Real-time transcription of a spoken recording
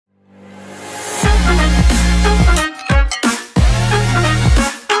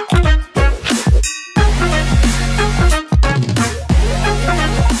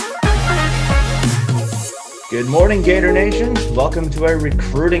morning, Gator Nation. Welcome to a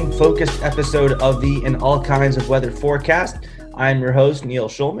recruiting-focused episode of the In All Kinds of Weather forecast. I'm your host, Neil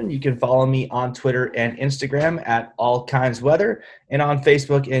Schulman. You can follow me on Twitter and Instagram at All Kinds Weather, and on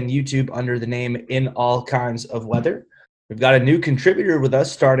Facebook and YouTube under the name In All Kinds of Weather. We've got a new contributor with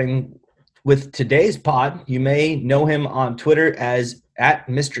us starting with today's pod. You may know him on Twitter as at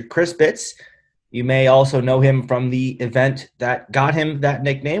Mr. Chris Bitts. You may also know him from the event that got him that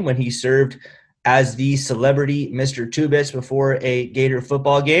nickname when he served as the celebrity Mr. Two Bits before a Gator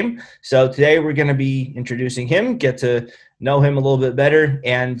football game. So today we're going to be introducing him, get to know him a little bit better,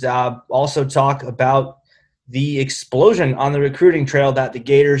 and also talk about the explosion on the recruiting trail that the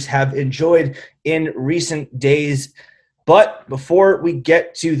Gators have enjoyed in recent days. But before we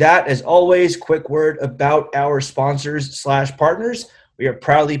get to that, as always, quick word about our sponsors/partners. We are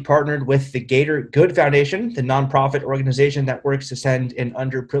proudly partnered with the Gator Good Foundation, the nonprofit organization that works to send an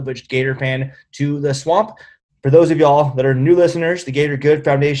underprivileged Gator fan to the swamp. For those of y'all that are new listeners, the Gator Good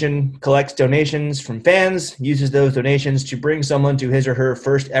Foundation collects donations from fans, uses those donations to bring someone to his or her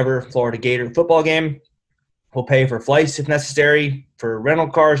first ever Florida Gator football game. We'll pay for flights if necessary, for rental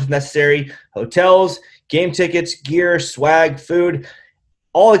cars if necessary, hotels, game tickets, gear, swag, food,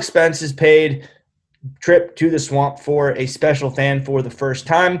 all expenses paid. Trip to the swamp for a special fan for the first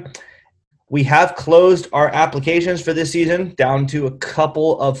time. We have closed our applications for this season down to a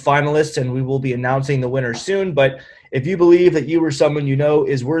couple of finalists, and we will be announcing the winner soon. But if you believe that you or someone you know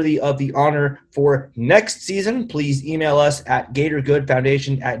is worthy of the honor for next season, please email us at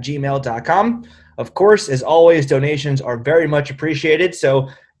gatorgoodfoundation@gmail.com. Of course, as always, donations are very much appreciated. So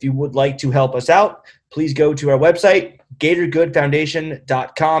if you would like to help us out, please go to our website,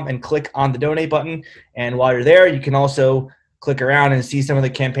 gatorgoodfoundation.com, and click on the donate button. And while you're there, you can also click around and see some of the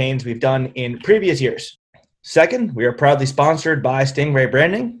campaigns we've done in previous years. Second, we are proudly sponsored by Stingray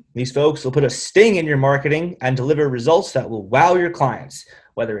Branding. These folks will put a sting in your marketing and deliver results that will wow your clients,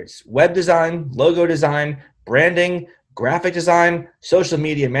 whether it's web design, logo design, branding, graphic design, social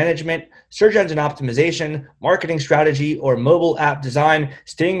media management, search engine optimization, marketing strategy, or mobile app design.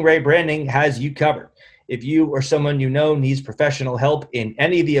 Stingray Branding has you covered. If you or someone you know needs professional help in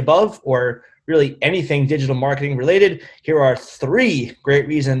any of the above or really anything digital marketing related, here are 3 great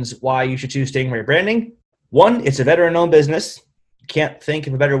reasons why you should choose Stingray Branding. 1, it's a veteran-owned business. Can't think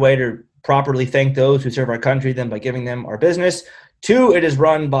of a better way to properly thank those who serve our country than by giving them our business. 2, it is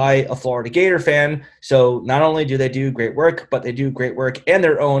run by a Florida Gator fan. So not only do they do great work, but they do great work and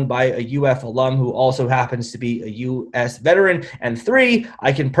they're owned by a UF alum who also happens to be a US veteran. And 3,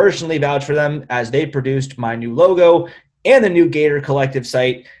 I can personally vouch for them as they produced my new logo and the new Gator Collective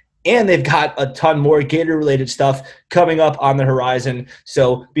site. And they've got a ton more Gator-related stuff coming up on the horizon.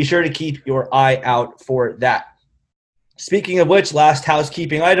 So be sure to keep your eye out for that. Speaking of which, last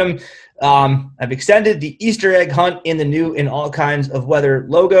housekeeping item, I've extended the Easter egg hunt in the new In All Kinds of Weather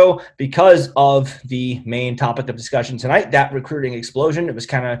logo because of the main topic of discussion tonight, that recruiting explosion. It was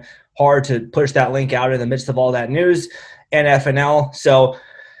kind of hard to push that link out in the midst of all that news and FNL. So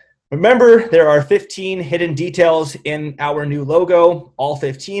remember, there are 15 hidden details in our new logo. All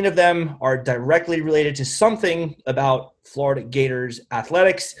 15 of them are directly related to something about Florida Gators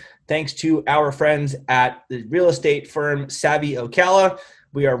athletics. Thanks to our friends at the real estate firm Savvy Ocala,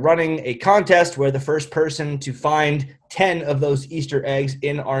 we are running a contest where the first person to find 10 of those Easter eggs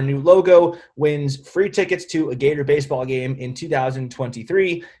in our new logo wins free tickets to a Gator baseball game in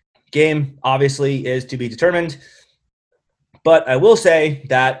 2023. Game obviously is to be determined. But I will say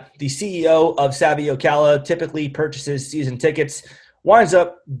that the CEO of Savvy Ocala typically purchases season tickets, winds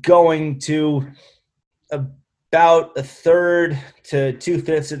up going to about a third to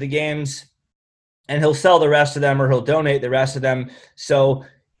 2/5 of the games, and he'll sell the rest of them or he'll donate the rest of them. So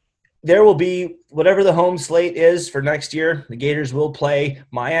there will be whatever the home slate is for next year. The Gators will play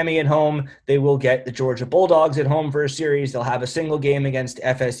Miami at home. They will get the Georgia Bulldogs at home for a series. They'll have a single game against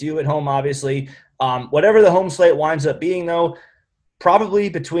FSU at home, obviously. Whatever the home slate winds up being, though, probably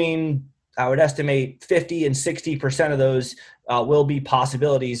between, I would estimate, 50 and 60% of those will be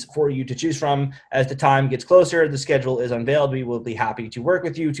possibilities for you to choose from. As the time gets closer, the schedule is unveiled. We will be happy to work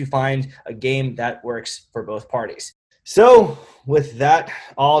with you to find a game that works for both parties. So with that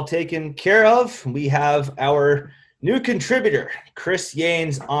all taken care of, we have our new contributor, Chris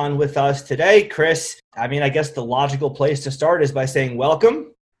Yanes, on with us today. Chris, I guess the logical place to start is by saying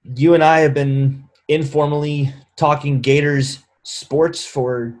welcome. You and I have been informally talking Gators sports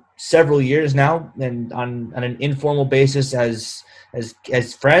for several years now, and on an informal basis as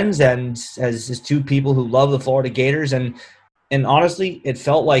friends and as 2 people who love the Florida Gators. And honestly, it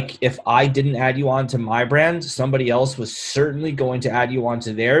felt like if I didn't add you onto my brand, somebody else was certainly going to add you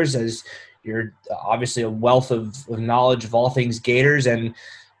onto theirs, as You're obviously a wealth of knowledge of all things Gators, and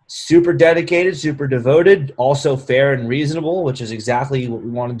super dedicated, super devoted, also fair and reasonable, which is exactly what we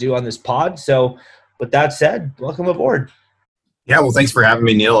want to do on this pod. So with that said, welcome aboard. Yeah, well, thanks for having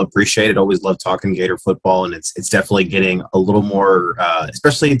me, Neil. Appreciate it. Always love talking Gator football, and it's definitely getting a little more,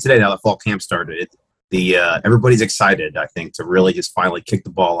 especially today now that fall camp started. Everybody's excited, I think, to really just finally kick the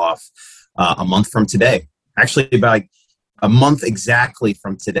ball off a month from today. Actually, about a month exactly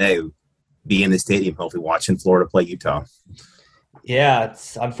from today, be in the stadium, hopefully watching Florida play Utah. Yeah,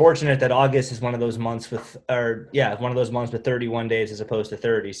 it's unfortunate that August is one of those months with 31 days as opposed to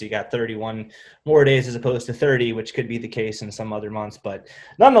 30. So you got 31 more days as opposed to 30, which could be the case in some other months. But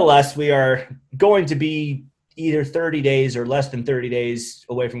nonetheless, we are going to be either 30 days or less than 30 days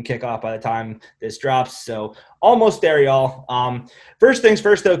away from kickoff by the time this drops. So almost there, y'all. First things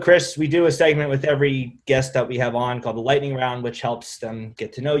first, though, Chris, we do a segment with every guest that we have on called the Lightning Round, which helps them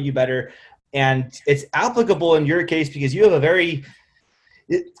get to know you better. And it's applicable in your case because you have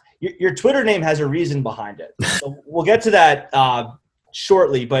your Twitter name has a reason behind it. So we'll get to that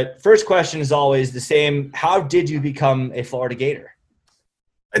shortly. But first question is always the same. How did you become a Florida Gator?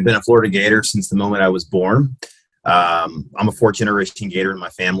 I've been a Florida Gator since the moment I was born. I'm a fourth-generation Gator in my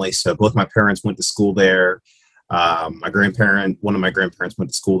family. So both my parents went to school there. One of my grandparents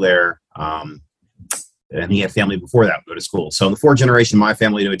went to school there. And he had family before that go to school. So in the fourth generation, my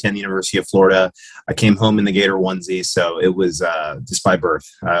family to attend the University of Florida. I came home in the Gator onesie, so it was just by birth.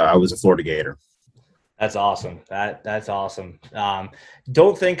 I was a Florida Gator. That's awesome. That's awesome.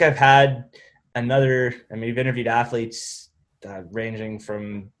 Don't think I've had we've interviewed athletes ranging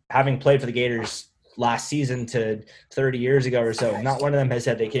from having played for the Gators last season to 30 years ago or so. Not one of them has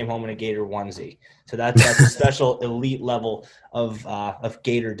said they came home in a Gator onesie. So that's a special elite level of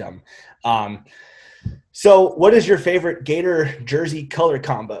Gatordom. So what is your favorite Gator jersey color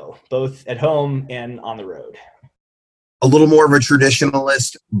combo, both at home and on the road? A little more of a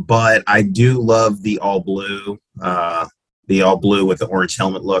traditionalist, but I do love the all blue with the orange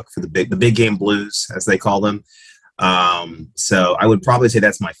helmet look for the big game blues, as they call them. So I would probably say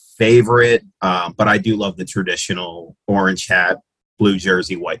that's my favorite, but I do love the traditional orange hat, blue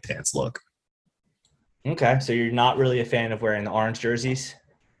jersey, white pants look. Okay, so you're not really a fan of wearing the orange jerseys?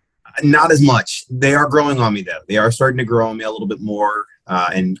 Not as much. They are growing on me, though. They are starting to grow on me a little bit more,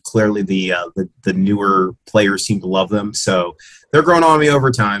 and clearly the newer players seem to love them. So they're growing on me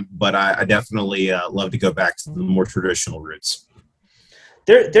over time, but I definitely love to go back to the more traditional roots.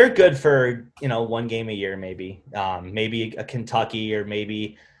 They're good for one game a year, maybe a Kentucky, or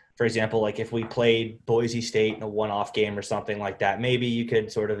maybe, for example, like if we played Boise State in a one-off game or something like that, maybe you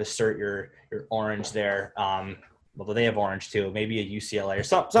could sort of assert your orange there. Although they have orange too, maybe a UCLA or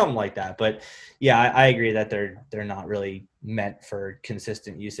something like that. But yeah, I agree that they're not really meant for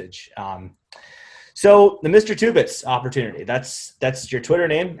consistent usage. So the Mr. Two Bits opportunity, that's your Twitter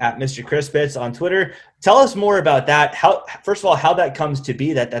name, at Mr. Chris Bits on Twitter. Tell us more about that. First of all, how that comes to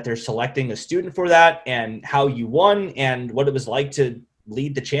be that they're selecting a student for that, and how you won, and what it was like to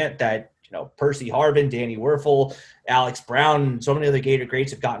lead the chant that Percy Harvin, Danny Werfel, Alex Brown, and so many other Gator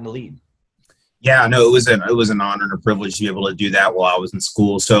greats have gotten to lead. Yeah, no, it was an honor and a privilege to be able to do that while I was in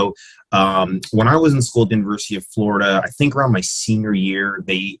school. So when I was in school at the University of Florida, I think around my senior year,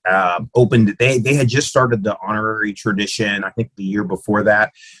 they had just started the honorary tradition, I think the year before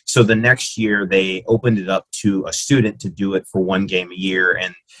that. So the next year, they opened it up to a student to do it for one game a year.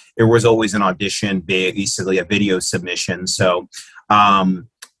 And there was always an audition, basically a video submission. So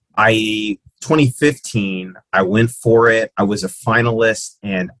 2015, I went for it. I was a finalist,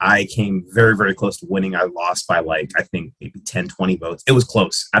 and I came very, very close to winning. I lost by I think maybe 10, 20 votes. It was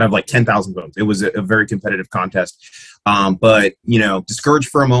close out of 10,000 votes. It was a very competitive contest. But, discouraged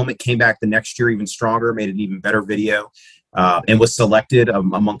for a moment, came back the next year even stronger, made an even better video, and was selected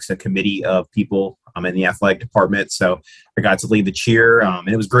amongst a committee of people in the athletic department. So I got to lead the cheer, and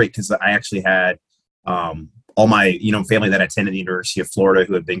it was great because I actually had all my family that attended the University of Florida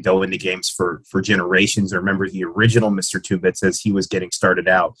who had been going to games for generations, or remember the original Mr. Two Bits as he was getting started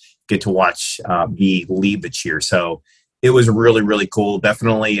out, get to watch me lead the cheer. So it was really, really cool.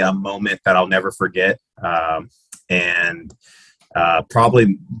 Definitely a moment that I'll never forget. And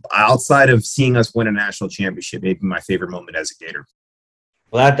probably outside of seeing us win a national championship, maybe my favorite moment as a Gator.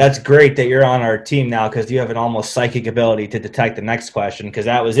 Well, that's great that you're on our team now, because you have an almost psychic ability to detect the next question, because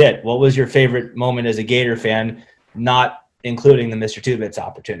that was it. What was your favorite moment as a Gator fan, not including the Mr. Two Bits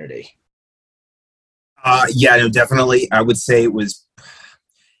opportunity? Yeah, no, definitely. I would say it was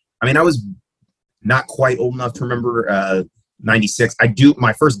 – I was not quite old enough to remember 96.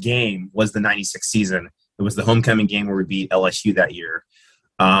 My first game was the 96 season. It was the homecoming game where we beat LSU that year.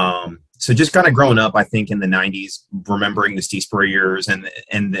 So just kind of growing up, I think in the 90s, remembering the Steve Spurrier years and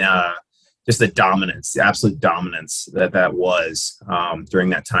just the dominance, the absolute dominance that was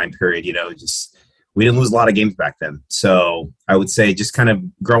during that time period. Just we didn't lose a lot of games back then. So I would say just kind of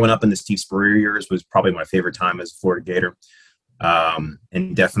growing up in the Steve Spurrier years was probably my favorite time as a Florida Gator,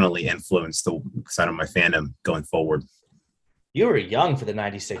 and definitely influenced the side of my fandom going forward. You were young for the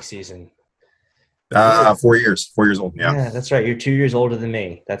 96 season. 4 years old. Yeah, that's right. You're 2 years older than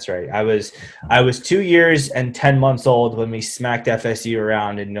me. That's right. I was 2 years and 10 months old when we smacked FSU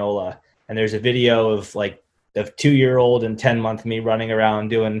around in NOLA. And there's a video of 2-year-old and 10-month me running around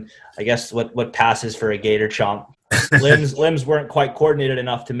doing, I guess, what passes for a Gator chomp. Limbs weren't quite coordinated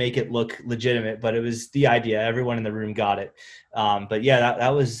enough to make it look legitimate, but it was the idea. Everyone in the room got it. But yeah, that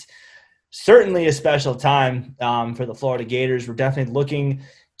was certainly a special time for the Florida Gators. We're definitely looking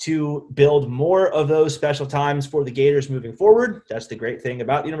to build more of those special times for the Gators moving forward. That's the great thing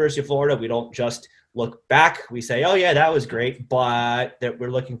about the University of Florida. We don't just look back. We say, oh yeah, that was great, but that we're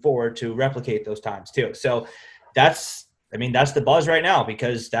looking forward to replicate those times too. So that's the buzz right now,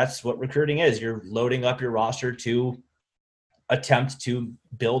 because that's what recruiting is. You're loading up your roster to attempt to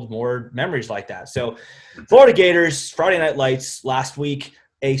build more memories like that. So Florida Gators, Friday Night Lights last week,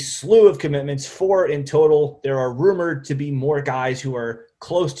 a slew of commitments, 4 in total. There are rumored to be more guys who are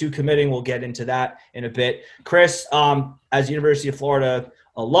close to committing. We'll get into that in a bit. Chris, as University of Florida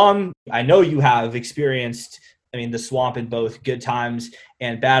alum, I know you have experienced, the Swamp in both good times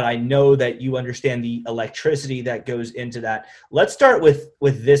and bad. I know that you understand the electricity that goes into that. Let's start with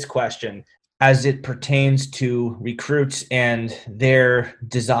this question as it pertains to recruits and their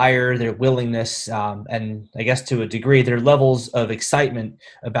desire, their willingness, and I guess to a degree, their levels of excitement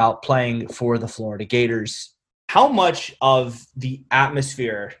about playing for the Florida Gators. How much of the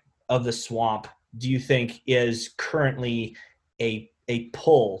atmosphere of the Swamp do you think is currently a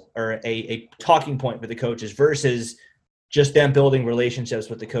pull or a talking point for the coaches versus just them building relationships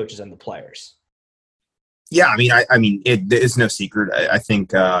with the coaches and the players? Yeah, it is no secret. I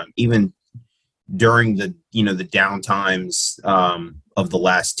think even during the the down times of the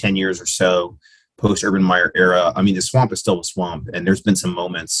last 10 years or so, post Urban Meyer era, the Swamp is still a Swamp, and there's been some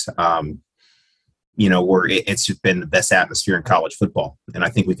moments where it's just been the best atmosphere in college football. And I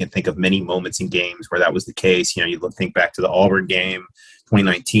think we can think of many moments in games where that was the case. Think back to the Auburn game,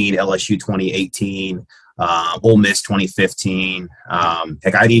 2019, LSU 2018, Ole Miss 2015.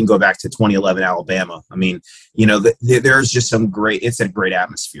 Heck, I'd even go back to 2011 Alabama. There's just it's a great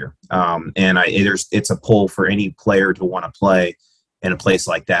atmosphere. And it's a pull for any player to want to play in a place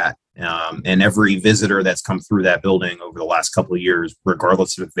like that. And every visitor that's come through that building over the last couple of years,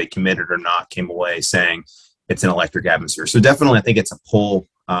 regardless of if they committed or not, came away saying it's an electric atmosphere. So definitely, I think it's a pull.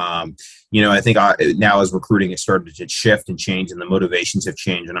 I think now as recruiting has started to shift and change, and the motivations have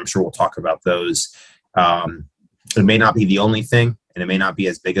changed, and I'm sure we'll talk about those. It may not be the only thing, and it may not be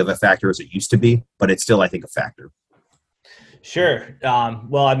as big of a factor as it used to be, but it's still, I think, a factor. Sure.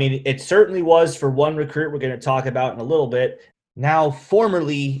 It certainly was for one recruit we're going to talk about in a little bit. Now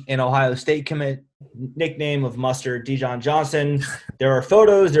formerly an Ohio State commit, nickname of Mustard, Dijon Johnson. There are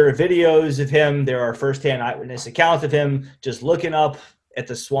photos, there are videos of him, there are firsthand eyewitness accounts of him just looking up at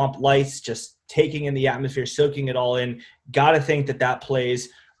the Swamp lights, just taking in the atmosphere, soaking it all in. Got to think that plays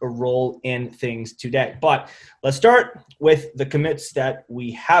a role in things today. But let's start with the commits that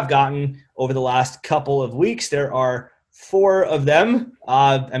we have gotten over the last couple of weeks. There are 4 of them.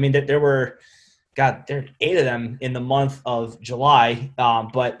 There were 8 of them in the month of July.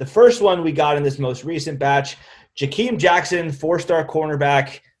 But the first one we got in this most recent batch, Jakeem Jackson, 4-star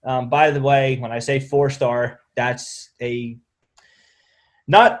cornerback. By the way, when I say 4-star, that's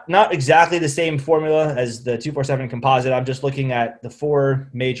not exactly the same formula as the 247 composite. I'm just looking at the 4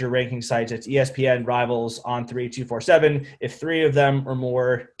 major ranking sites. It's ESPN, Rivals, On3, 247. If 3 of them or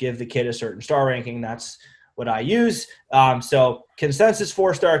more give the kid a certain star ranking, that's what I use. So consensus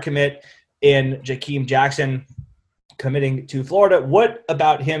 4-star commit in Jakeem Jackson committing to Florida. What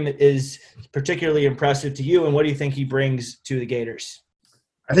about him is particularly impressive to you, and what do you think he brings to the Gators?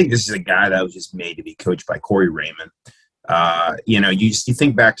 I think this is a guy that was just made to be coached by Corey Raymond. You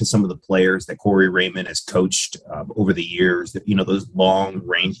think back to some of the players that Corey Raymond has coached over the years, those long,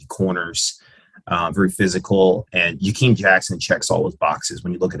 rangy corners, very physical. And Jakeem Jackson checks all those boxes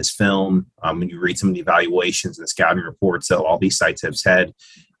when you look at his film, when you read some of the evaluations and the scouting reports that all these sites have said.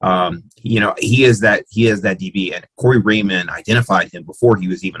 He is that DB, and Corey Raymond identified him before he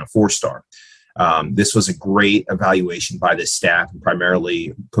was even a 4-star. This was a great evaluation by this staff, and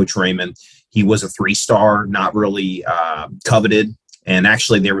primarily Coach Raymond. He was a 3-star, not really coveted. And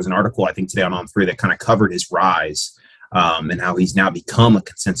actually, there was an article, I think, today on On3 that kind of covered his rise and how he's now become a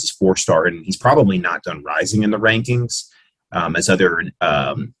consensus 4-star, and he's probably not done rising in the rankings as other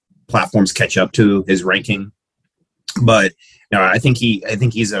platforms catch up to his ranking. But I think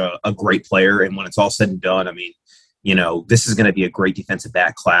he's a great player, and when it's all said and done, I mean, this is going to be a great defensive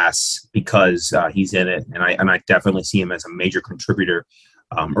back class because he's in it, and I definitely see him as a major contributor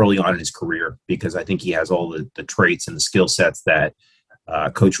early on in his career, because I think he has all the traits and the skill sets that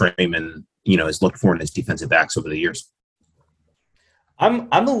Coach Raymond, has looked for in his defensive backs over the years.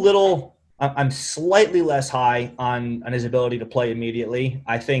 I'm slightly less high on his ability to play immediately.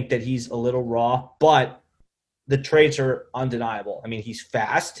 I think that he's a little raw, but the traits are undeniable. I mean, he's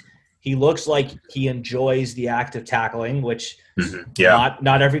fast. He looks like he enjoys the act of tackling, which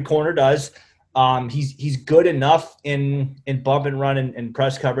not every corner does. He's good enough in bump and run and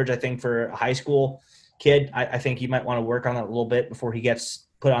press coverage, I think, for a high school kid. I think he might want to work on that a little bit before he gets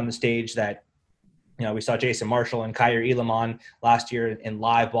put on the stage that, we saw Jason Marshall and Kyer Elam last year in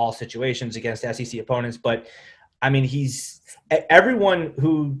live ball situations against SEC opponents. But, I mean, everyone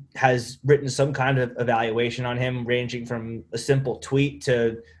who has written some kind of evaluation on him, ranging from a simple tweet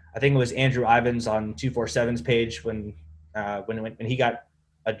to, I think it was Andrew Ivins on 247's page when he got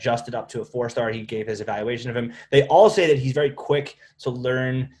adjusted up to a 4-star, he gave his evaluation of him. They all say that he's very quick to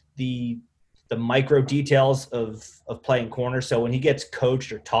learn the micro details of playing corner. So when he gets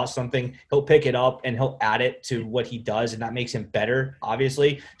coached or taught something, he'll pick it up and he'll add it to what he does, and that makes him better,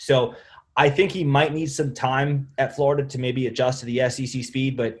 obviously. So I think he might need some time at Florida to maybe adjust to the SEC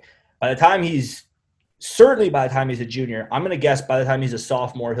speed, but by the time he's a junior, I'm going to guess by the time he's a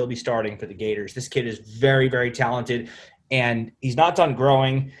sophomore, he'll be starting for the Gators. This kid is very, very talented, and he's not done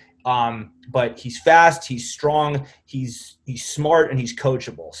growing. But he's fast, he's strong, he's smart, and he's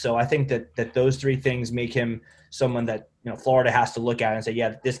coachable. So I think that those three things make him someone that Florida has to look at and say,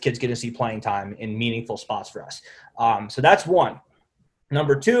 yeah, this kid's going to see playing time in meaningful spots for us. So that's one.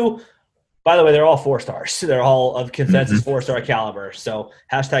 Number two, by the way, they're all 4-stars. They're all of consensus 4-star caliber. So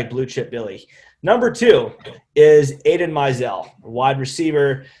hashtag Blue Chip Billy. Number two is Aiden Mizell, a wide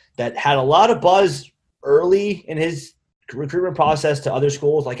receiver that had a lot of buzz early in his recruitment process to other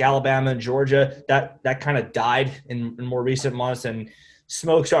schools like Alabama and Georgia. That kind of died in more recent months, and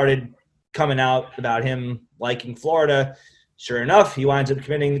smoke started coming out about him liking Florida. Sure enough, he winds up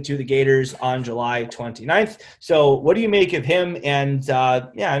committing to the Gators on July 29th. So what do you make of him? And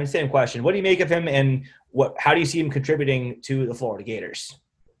same question. What do you make of him, and how do you see him contributing to the Florida Gators?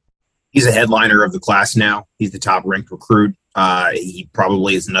 He's a headliner of the class now. He's the top ranked recruit. He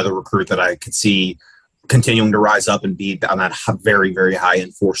probably is another recruit that I could see continuing to rise up and be on that very, very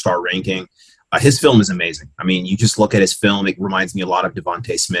high-end 4-star ranking. His film is amazing. I mean, you just look at his film, it reminds me a lot of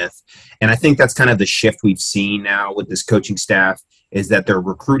Devontae Smith. And I think that's kind of the shift we've seen now with this coaching staff, is that they're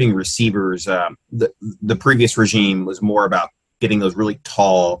recruiting receivers. The previous regime was more about getting those really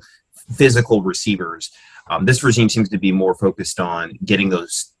tall, physical receivers. This regime seems to be more focused on getting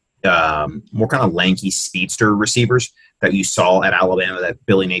those more kind of lanky speedster receivers that you saw at Alabama that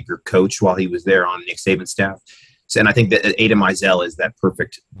Billy Napier coached while he was there on Nick Saban's staff. So, and I think that Aiden Mizell is that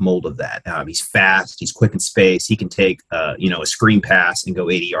perfect mold of that. He's fast, he's quick in space, he can take a screen pass and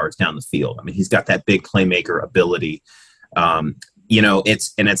go 80 yards down the field. I mean, he's got that big playmaker ability.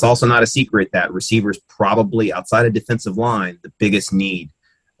 It's also not a secret that receivers probably outside of defensive line, the biggest need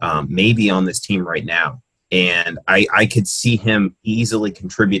maybe on this team right now. And I could see him easily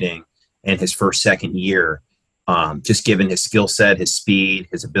contributing in his second year, just given his skill set, his speed,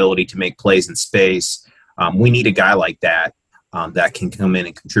 his ability to make plays in space. We need a guy like that that can come in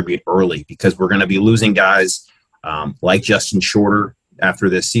and contribute early, because we're going to be losing guys like Justin Shorter after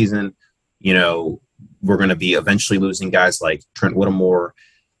this season. We're going to be eventually losing guys like Trent Whittemore.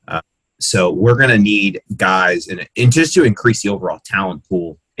 So we're going to need guys and just to increase the overall talent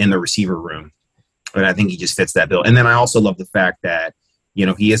pool in the receiver room. And I think he just fits that bill. And then I also love the fact that,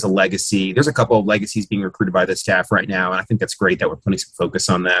 he is a legacy. There's a couple of legacies being recruited by the staff right now, and I think that's great that we're putting some focus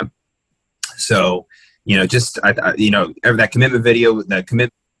on that. So, that commitment video, that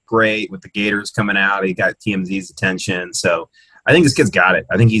commitment, great with the Gators coming out. He got TMZ's attention. So I think this kid's got it.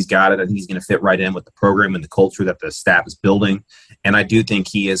 I think he's got it. I think he's going to fit right in with the program and the culture that the staff is building. And I do think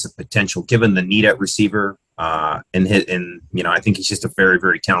he is a potential, given the need at receiver, I think he's just a very,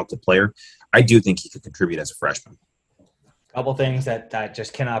 very talented player. I do think he could contribute as a freshman. A couple things that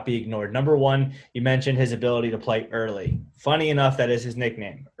just cannot be ignored. Number one, you mentioned his ability to play early. Funny enough, that is his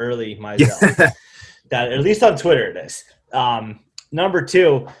nickname, Early Mizell. That, at least on Twitter, it is. Number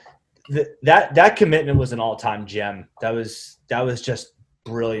two, that commitment was an all-time gem. That was just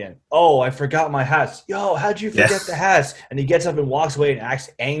brilliant. Oh, I forgot my hats. Yo, how'd you forget the hats? And he gets up and walks away and acts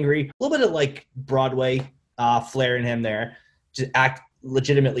angry. A little bit of like Broadway Flair and him there, just act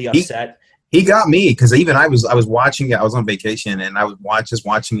legitimately He upset. he got me because even I was watching it. I was on vacation and I was just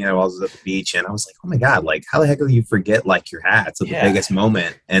watching it while I was at the beach, and I was like, oh my god, like how the heck do you forget like your hats at the Yeah. biggest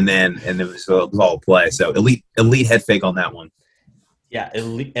moment? And it was all play. So elite head fake on that one. Yeah,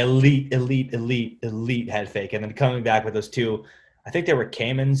 elite head fake. And then coming back with those two, I think they were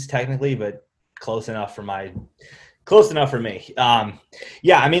Caymans technically, but close enough for me.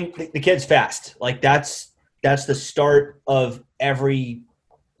 Yeah, I mean, the kid's fast. Like that's the start of every,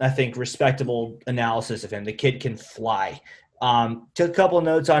 I think, respectable analysis of him. The kid can fly. Took a couple of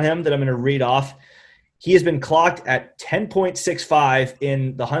notes on him that I'm going to read off. He has been clocked at 10.65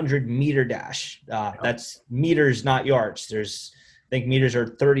 in the 100-meter dash. That's meters, not yards. I think meters are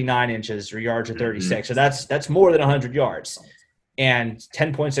 39 inches or yards are 36. So that's more than 100 yards. And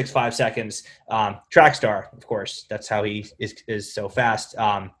 10.65 seconds. Track star, of course. That's how he is so fast.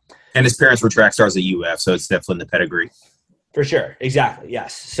 And his parents were track stars at UF, so it's definitely in the pedigree. For sure. Exactly.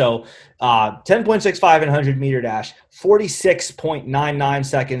 Yes. So 10.65 in 100-meter dash, 46.99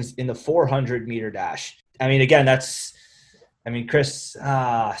 seconds in the 400-meter dash. I mean, again, Chris,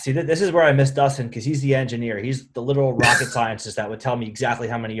 this is where I miss Dustin because he's the engineer. He's the literal rocket scientist that would tell me exactly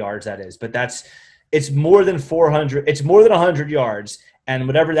how many yards that is. But it's more than 400. It's more than 100 yards. And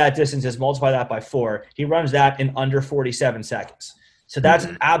whatever that distance is, multiply that by 4. He runs that in under 47 seconds. So that's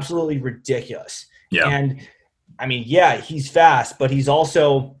absolutely ridiculous. Yeah. And I mean, yeah, he's fast, but he's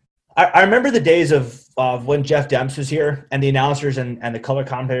also – I remember the days of when Jeff Demps was here and the announcers and the color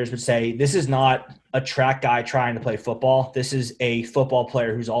commentators would say, this is not a track guy trying to play football. This is a football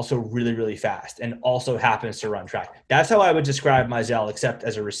player who's also really, really fast and also happens to run track. That's how I would describe Mizell, except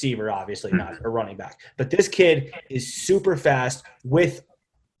as a receiver, obviously, not a running back. But this kid is super fast with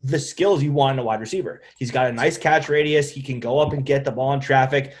the skills you want in a wide receiver. He's got a nice catch radius. He can go up and get the ball in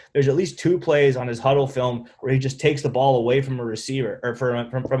traffic. There's at least 2 plays on his huddle film where he just takes the ball away from a receiver or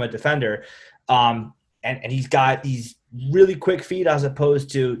from a defender. And he's got these really quick feet as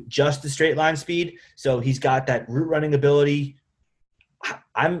opposed to just the straight line speed. So he's got that route running ability.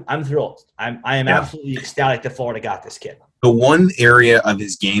 I'm thrilled. I am absolutely ecstatic that Florida got this kid. The one area of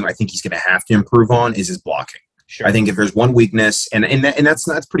his game I think he's going to have to improve on is his blocking. Sure. I think if there's one weakness, and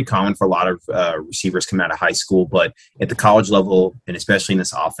that's pretty common for a lot of receivers coming out of high school, but at the college level, and especially in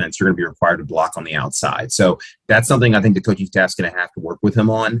this offense, you're going to be required to block on the outside. So that's something I think the coaching staff's going to have to work with him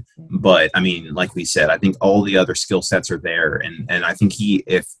on. But I mean, like we said, I think all the other skill sets are there, and I think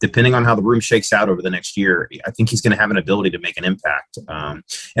if depending on how the room shakes out over the next year, I think he's going to have an ability to make an impact.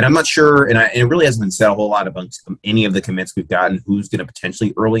 And I'm not sure, and it really hasn't been said a whole lot about any of the commits we've gotten who's going to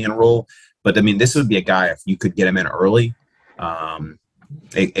potentially early enroll. But, I mean, this would be a guy, if you could get him in early,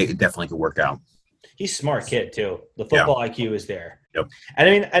 it definitely could work out. He's a smart kid, too. The football IQ is there. Yep. And,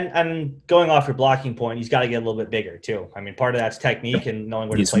 I mean, and going off your blocking point, he's got to get a little bit bigger, too. I mean, part of that's technique and knowing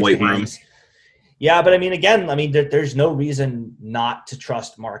where to place weight the hands. Yeah, but, I mean, again, there's no reason not to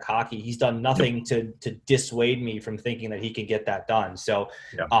trust Mark Hockey. He's done nothing to dissuade me from thinking that he can get that done. So,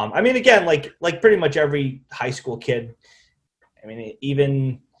 I mean, again, like pretty much every high school kid, I mean,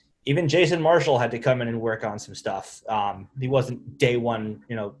 even Jason Marshall had to come in and work on some stuff. He wasn't day one,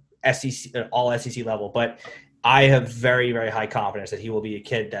 SEC, all SEC level, but I have very, very high confidence that he will be a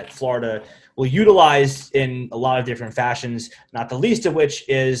kid that Florida will utilize in a lot of different fashions, not the least of which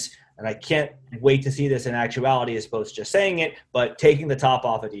is, and I can't wait to see this in actuality as opposed to just saying it, but taking the top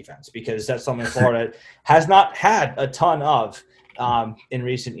off of defense, because that's something Florida has not had a ton of in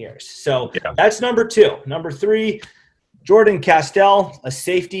recent years. So that's number 2. Number 3, Jordan Castell, a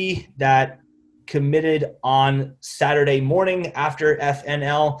safety that committed on Saturday morning after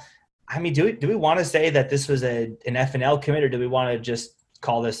FNL. I mean, do we want to say that this was an FNL commit, or do we want to just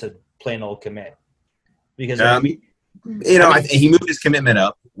call this a plain old commit? Because he moved his commitment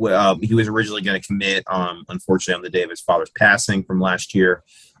up. He was originally going to commit, unfortunately, on the day of his father's passing from last year.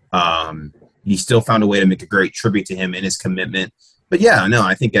 He still found a way to make a great tribute to him in his commitment. But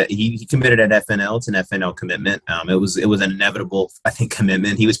I think he committed at FNL. It's an FNL commitment. It was an inevitable, I think,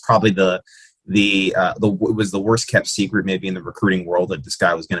 commitment. He was probably it was the worst kept secret maybe in the recruiting world that this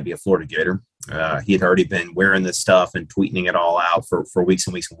guy was going to be a Florida Gator. He had already been wearing this stuff and tweeting it all out for weeks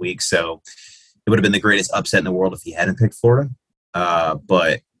and weeks and weeks. So it would have been the greatest upset in the world if he hadn't picked Florida.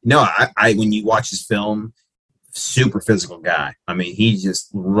 But no, I when you watch his film, super physical guy. I mean, he just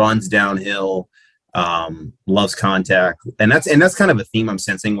runs downhill. Loves contact, and that's kind of a theme I'm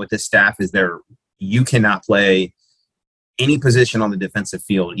sensing with this staff is you cannot play any position on the defensive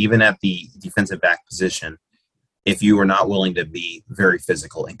field, even at the defensive back position, if you are not willing to be very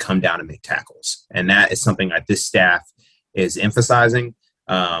physical and come down and make tackles. And that is something that this staff is emphasizing.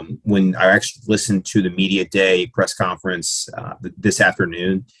 When I actually listened to the media day press conference this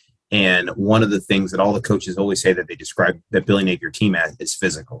afternoon, and one of the things that all the coaches always say that they describe that Billy Napier team as is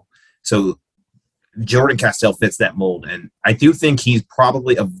physical. So Jordan Castell fits that mold. And I do think he's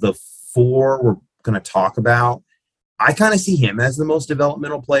probably, of the four we're going to talk about, I kind of see him as the most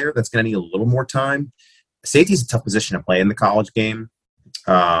developmental player that's going to need a little more time. Safety is a tough position to play in the college game.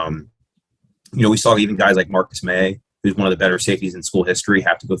 We saw even guys like Marcus May, who's one of the better safeties in school history,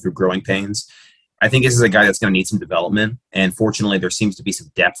 have to go through growing pains. I think this is a guy that's going to need some development. And fortunately, there seems to be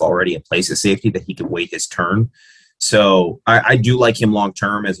some depth already in place at safety that he can wait his turn. So I do like him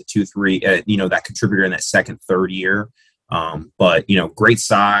long-term as a 2-3, that contributor in that second, third year. But great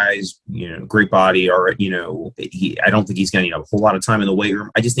size, great body, or, I don't think he's going to need a whole lot of time in the weight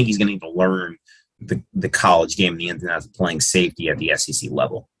room. I just think he's going to need to learn the college game, the ins and outs of playing safety at the SEC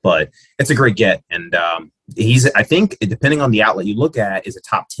level. But it's a great get. And I think, depending on the outlet you look at, is a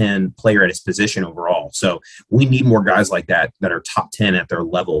top 10 player at his position overall. So we need more guys like that are top 10 at their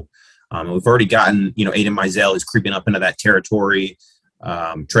level. We've already gotten, Aiden Mizell is creeping up into that territory.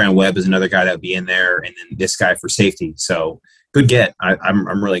 Trayon Webb is another guy that would be in there, and then this guy for safety. So good get.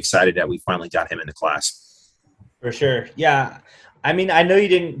 I'm really excited that we finally got him in the class. For sure. Yeah. I mean, I know you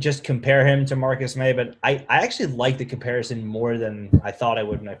didn't just compare him to Marcus May, but I actually like the comparison more than I thought I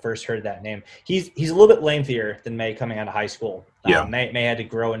would when I first heard that name. He's a little bit lengthier than May coming out of high school. Yeah. May had to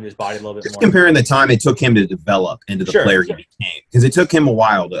grow into his body a little bit just more. Comparing the time it took him to develop into the player he became, because it took him a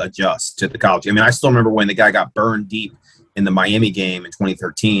while to adjust to the college. I mean, I still remember when the guy got burned deep in the Miami game in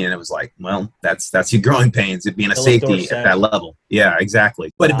 2013, and it was like, well, that's your growing pains of being a safety at that level. Yeah,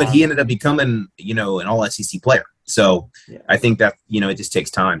 exactly. But he ended up becoming, an all SEC player. So yeah. I think that, it just takes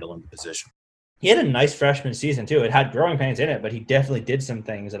time to learn the position. He had a nice freshman season too. It had growing pains in it, but he definitely did some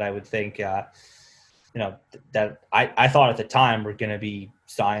things that I would think, that I thought at the time were going to be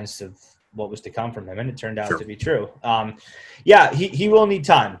signs of what was to come from him, and it turned out to be true. He will need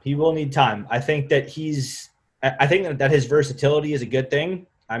time. He will need time. I think that that his versatility is a good thing.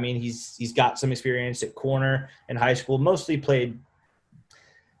 I mean, he's got some experience at corner in high school, mostly played.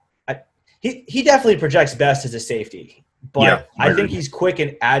 He definitely projects best as a safety, but I think he's quick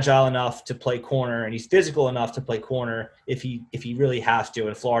and agile enough to play corner, and he's physical enough to play corner if he really has to.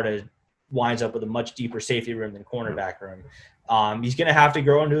 And Florida winds up with a much deeper safety room than cornerback room. He's going to have to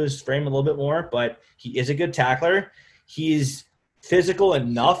grow into his frame a little bit more, but he is a good tackler. He's physical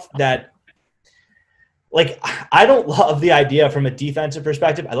enough that, I don't love the idea from a defensive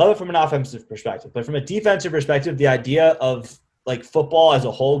perspective. I love it from an offensive perspective, but from a defensive perspective, the idea of football as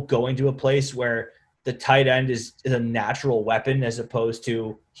a whole going to a place where the tight end is a natural weapon as opposed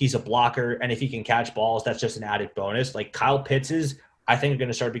to he's a blocker, and if he can catch balls, that's just an added bonus. Kyle Pitts I think, are going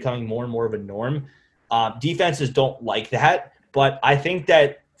to start becoming more and more of a norm. Defenses don't like that, but I think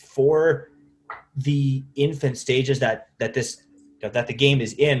that for the infant stages that the game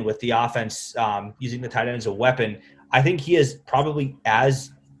is in, with the offense using the tight end as a weapon, I think he is probably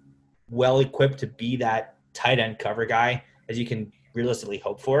as well equipped to be that tight end cover guy as you can realistically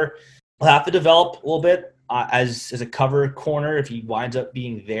hope for. He'll have to develop a little bit as a cover corner if he winds up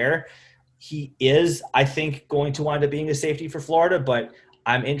being there. He is, I think, going to wind up being a safety for Florida, but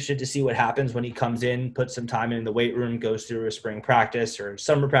I'm interested to see what happens when he comes in, puts some time in the weight room, goes through a spring practice or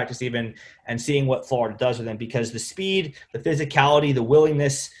summer practice even, and seeing what Florida does with him, because the speed, the physicality, the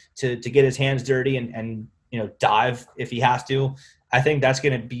willingness to get his hands dirty and dive if he has to, I think that's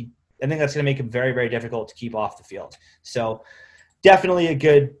going to make him very, very difficult to keep off the field. So definitely a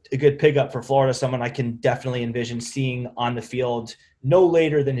good pickup for Florida, someone I can definitely envision seeing on the field no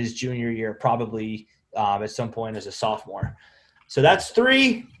later than his junior year, probably at some point as a sophomore. So that's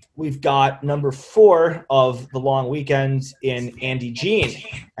 3. We've got number 4 of the long weekends in Andy Jean.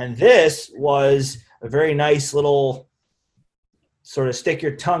 And this was a very nice little sort of stick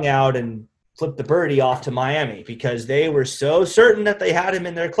your tongue out and flip the birdie off to Miami, because they were so certain that they had him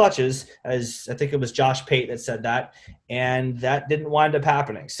in their clutches, as I think it was Josh Pate that said that, and that didn't wind up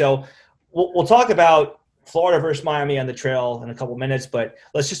happening. So we'll talk about Florida versus Miami on the trail in a couple minutes, but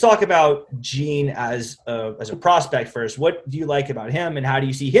let's just talk about Jean as a prospect first. What do you like about him, and how do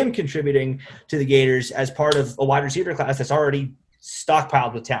you see him contributing to the Gators as part of a wide receiver class that's already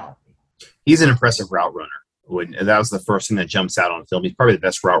stockpiled with talent? He's an impressive route runner. That was the first thing that jumps out on film. He's probably the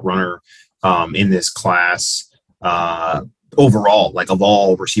best route runner in this class overall, of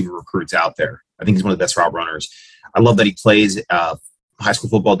all receiver recruits out there. I think he's one of the best route runners. I love that he plays high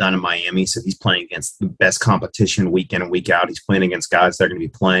school football down in Miami, so he's playing against the best competition week in and week out. He's playing against guys that are going to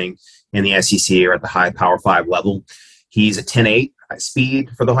be playing in the SEC or at the high Power 5 level. He's a 10.8. speed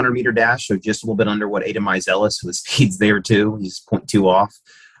for the 100-meter dash, so just a little bit under what Aiden Mizell, so the speed's there too. He's 0.2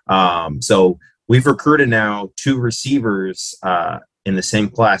 off. So we've recruited now 2 receivers in the same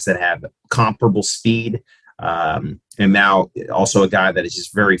class that have comparable speed, and now also a guy that is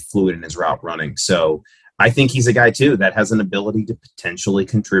just very fluid in his route running. So I think he's a guy too that has an ability to potentially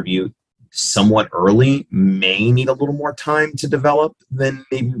contribute somewhat early, may need a little more time to develop than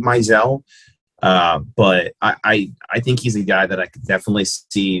maybe Mizell. But I think he's a guy that I could definitely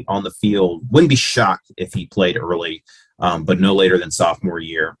see on the field. Wouldn't be shocked if he played early, but no later than sophomore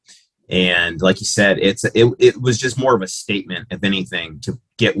year. And like you said, it was just more of a statement, if anything, to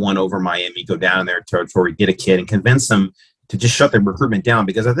get one over Miami, go down in their territory, get a kid, and convince them to just shut their recruitment down.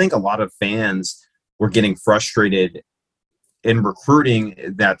 Because I think a lot of fans were getting frustrated in recruiting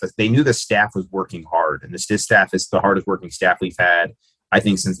that they knew the staff was working hard, and this staff is the hardest working staff we've had, I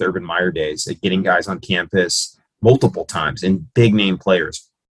think, since the Urban Meyer days, at getting guys on campus multiple times and big name players.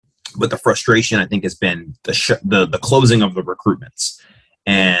 But the frustration, I think, has been the closing of the recruitments,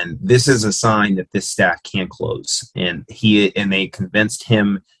 and this is a sign that this staff can close. And they convinced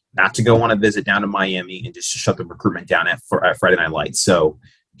him not to go on a visit down to Miami and just to shut the recruitment down at Friday Night Lights. So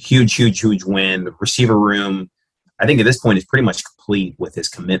huge win. The receiver room, I think at this point is pretty much complete with his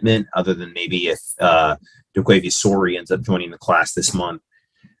commitment, other than maybe if Duquavius Sori ends up joining the class this month.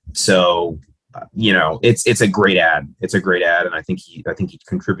 So, it's a great ad. It's a great ad, and I think he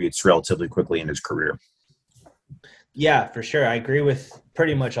contributes relatively quickly in his career. Yeah, for sure. I agree with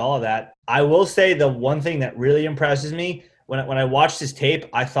pretty much all of that. I will say the one thing that really impresses me when I watched his tape,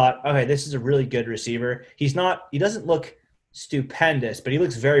 I thought, okay, this is a really good receiver. He doesn't look stupendous, but he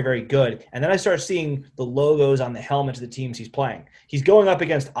looks very, very good. And then I start seeing the logos on the helmets of the teams he's playing. He's going up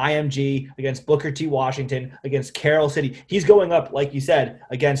against IMG, against Booker T. Washington, against Carroll City. He's going up, like you said,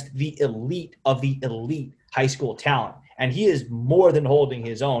 against the elite of the elite high school talent. And he is more than holding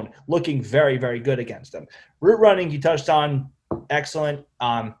his own, looking very, very good against them. Route running, you touched on, excellent.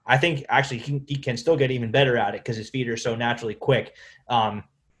 I think actually he can still get even better at it because his feet are so naturally quick.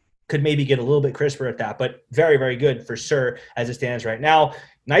 Could maybe get a little bit crisper at that, but very, very good for sure as it stands right now.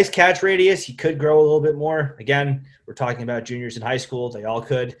 Nice catch radius. He could grow a little bit more. Again, we're talking about juniors in high school. They all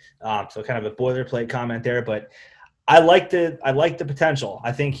could. So kind of a boilerplate comment there, but I like the potential.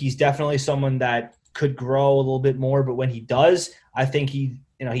 I think he's definitely someone that could grow a little bit more, but when he does, I think he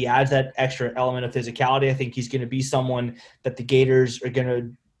adds that extra element of physicality. I think he's going to be someone that the Gators are going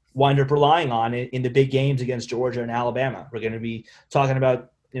to wind up relying on in the big games against Georgia and Alabama. We're going to be talking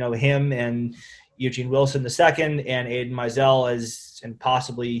about him and Eugene Wilson II and Aiden Mizell and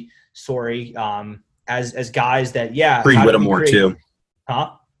possibly Sori as guys that, yeah. Creed Whittemore too.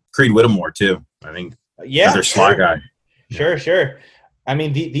 Huh? Creed Whittemore too. I think. Yeah. Another slot guy. Sure. I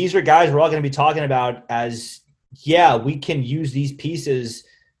mean, these are guys we're all going to be talking about as, yeah, we can use these pieces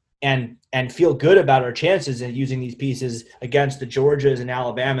and feel good about our chances in using these pieces against the Georgias and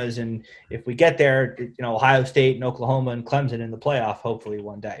Alabamas. And if we get there, Ohio State and Oklahoma and Clemson in the playoff, hopefully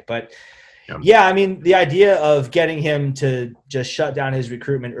one day. But yeah, I mean, the idea of getting him to just shut down his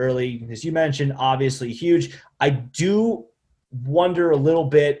recruitment early, as you mentioned, obviously huge. I do wonder a little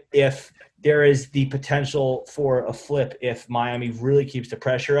bit if there is the potential for a flip if Miami really keeps the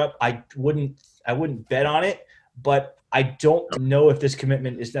pressure up. I wouldn't bet on it, but I don't know if this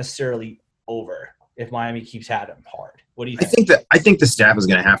commitment is necessarily over if Miami keeps at him hard. What do you think? I think the staff is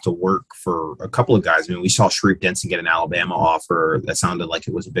going to have to work for a couple of guys. I mean, we saw Sharif Denson get an Alabama offer. That sounded like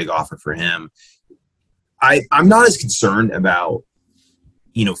it was a big offer for him. I'm not as concerned about,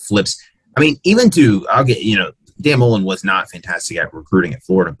 flips. I mean, Dan Mullen was not fantastic at recruiting at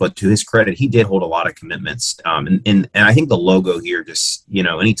Florida, but to his credit, he did hold a lot of commitments. And I think the logo here just,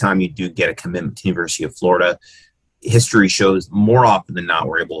 anytime you do get a commitment to the University of Florida, history shows more often than not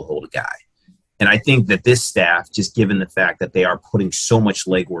we're able to hold a guy. And I think that this staff, just given the fact that they are putting so much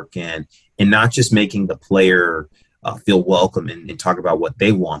legwork in and not just making the player feel welcome and talk about what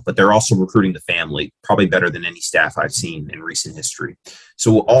they want, but they're also recruiting the family probably better than any staff I've seen in recent history.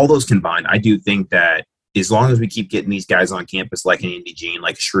 So all those combined, I do think that as long as we keep getting these guys on campus like an Indy Jean,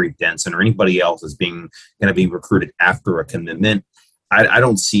 like Sharif Denson, or anybody else is going to be recruited after a commitment, I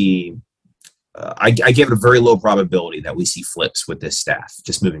don't see I give it a very low probability that we see flips with this staff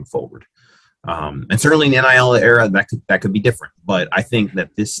just moving forward. And certainly in the NIL era, that could be different. But I think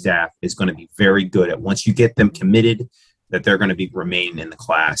that this staff is going to be very good at, once you get them committed, that they're going to remain in the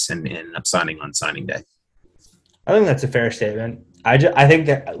class and end up signing on signing day. I think that's a fair statement. I think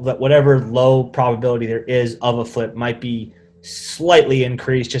that whatever low probability there is of a flip might be slightly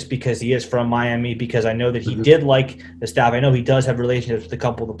increase just because he is from Miami, because I know that he did like the staff. I know he does have relationships with a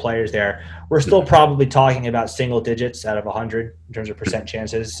couple of the players there. We're still probably talking about single digits out of 100 in terms of percent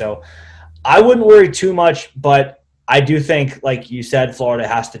chances. So I wouldn't worry too much, but I do think, like you said, Florida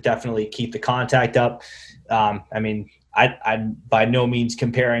has to definitely keep the contact up. I'm by no means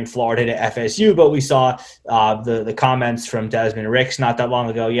comparing Florida to FSU, but we saw the comments from Desmond Ricks not that long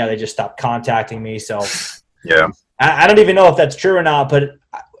ago. Yeah, they just stopped contacting me. So yeah, I don't even know if that's true or not, but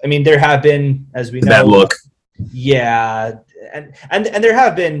I mean, there have been, as we know, that look. Yeah. And there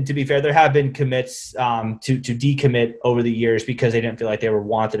have been, to be fair, there have been commits to decommit over the years because they didn't feel like they were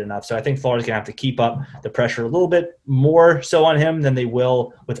wanted enough. So I think Florida's going to have to keep up the pressure a little bit more so on him than they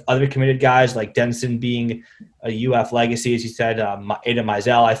will with other committed guys like Denson being a UF legacy, as you said, Ada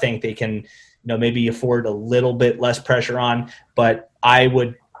Mizell. I think they can, maybe afford a little bit less pressure on, but I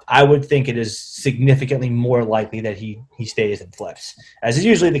would think it is significantly more likely that he stays and flips, as is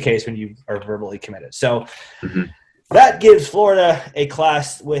usually the case when you are verbally committed. So that gives Florida a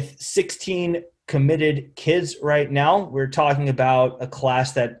class with 16 committed kids right now. We're talking about a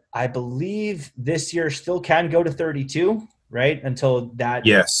class that I believe this year still can go to 32, right? Until that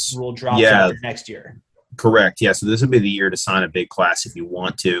rule drops after next year. Correct. Yeah. So this would be the year to sign a big class if you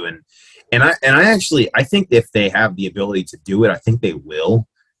want to. And I think if they have the ability to do it, I think they will.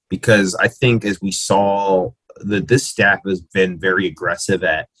 Because I think, as we saw, that this staff has been very aggressive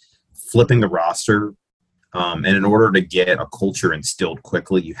at flipping the roster. And in order to get a culture instilled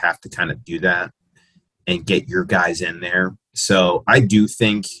quickly, you have to kind of do that and get your guys in there. So I do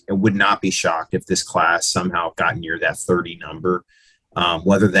think it would not be shocked if this class somehow got near that 30 number,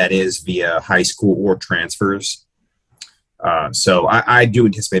 whether that is via high school or transfers. So I do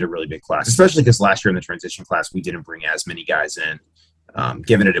anticipate a really big class, especially because last year in the transition class, we didn't bring as many guys in.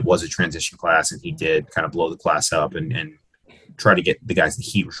 Given it was a transition class, and he did kind of blow the class up and try to get the guys that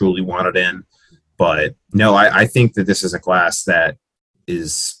he truly wanted in. But no, I think that this is a class that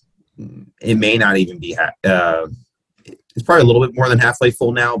is, it may not even be, it's probably a little bit more than halfway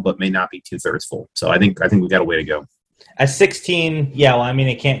full now, but may not be 2/3 full. So I think we've got a way to go. At 16,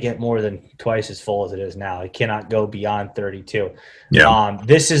 it can't get more than twice as full as it is now. It cannot go beyond 32. Yeah.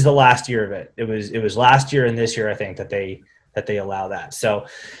 This is the last year of it. It was last year and this year, I think, that they allow that. So,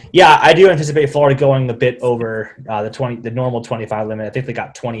 yeah, I do anticipate Florida going a bit over the normal 25 limit. I think they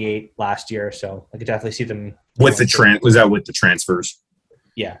got 28 last year, so I could definitely see them with was that with the transfers?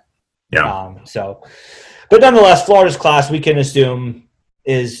 Yeah. Yeah. But nonetheless, Florida's class, we can assume,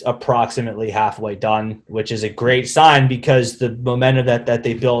 is approximately halfway done, which is a great sign because the momentum that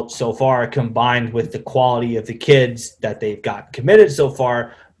they built so far, combined with the quality of the kids that they've got committed so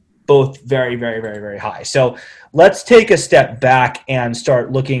far, both very, very, very, very high. So let's take a step back and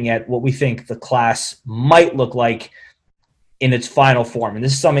start looking at what we think the class might look like in its final form. And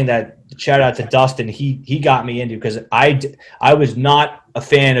this is something that, shout out to Dustin, he got me into, because I was not a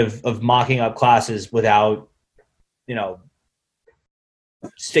fan of mocking up classes without,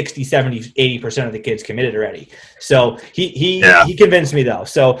 60, 70, 80% of the kids committed already. So he convinced me though.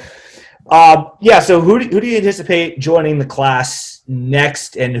 So so who do you anticipate joining the class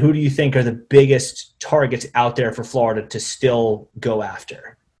next, and who do you think are the biggest targets out there for Florida to still go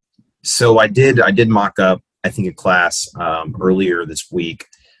after? So I did mock up, I think, a class earlier this week.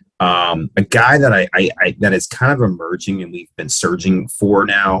 A guy that I that is kind of emerging and we've been surging for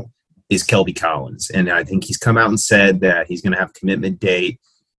now is Kelby Collins. And I think he's come out and said that he's going to have a commitment date.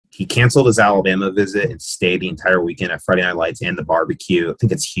 He canceled his Alabama visit and stayed the entire weekend at Friday Night Lights and the barbecue. I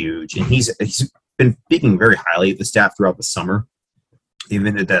think it's huge. And he's been speaking very highly of the staff throughout the summer,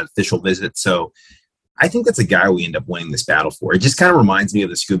 even at that official visit. So I think that's a guy we end up winning this battle for. It just kind of reminds me of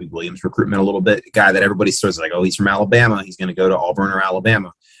the Scooby Williams recruitment a little bit. A guy that everybody starts like, oh, he's from Alabama. He's going to go to Auburn or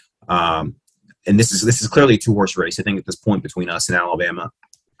Alabama. And this is clearly a two-horse race, I think, at this point between us and Alabama.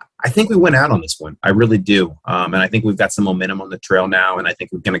 I think we went out on this one. I really do. And I think we've got some momentum on the trail now, and I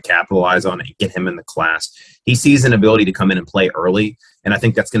think we're going to capitalize on it and get him in the class. He sees an ability to come in and play early, and I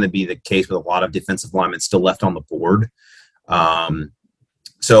think that's going to be the case with a lot of defensive linemen still left on the board.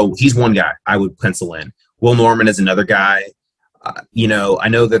 So he's one guy I would pencil in. Will Norman is another guy. I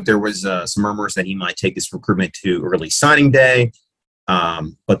know that there was some murmurs that he might take this recruitment to early signing day.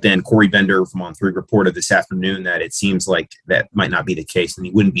 But then Corey Bender from On3 reported this afternoon that it seems like that might not be the case, and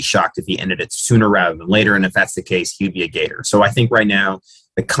he wouldn't be shocked if he ended it sooner rather than later. And if that's the case, he'd be a Gator. So I think right now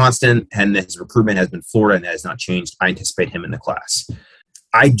the constant and his recruitment has been Florida, and that has not changed. I anticipate him in the class.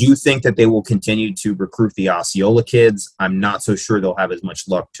 I do think that they will continue to recruit the Osceola kids. I'm not so sure they'll have as much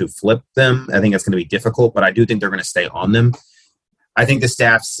luck to flip them. I think that's going to be difficult, but I do think they're going to stay on them. I think the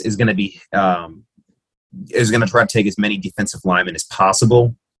staff is going to be is going to try to take as many defensive linemen as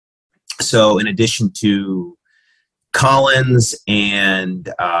possible. So in addition to Collins and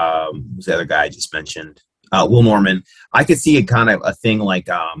who's the other guy I just mentioned, Will Norman, I could see a kind of a thing like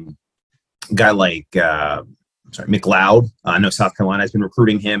a guy like McLeod. I know South Carolina has been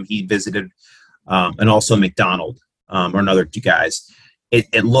recruiting him. He visited, and also McDonald, or another two guys.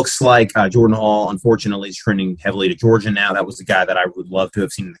 It looks like Jordan Hall, unfortunately, is trending heavily to Georgia now. That was the guy that I would love to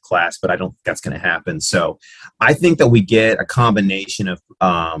have seen in the class, but I don't think that's going to happen. So I think that we get a combination of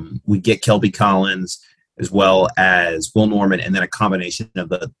we get Kelby Collins as well as Will Norman, and then a combination of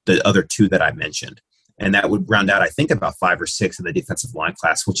the other two that I mentioned. And that would round out, I think, about 5 or 6 in the defensive line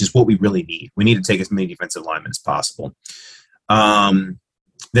class, which is what we really need. We need to take as many defensive linemen as possible. Then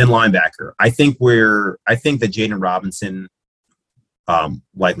linebacker. I think that Jaden Robinson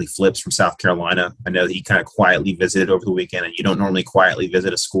likely flips from South Carolina. I know that he kind of quietly visited over the weekend, and you don't normally quietly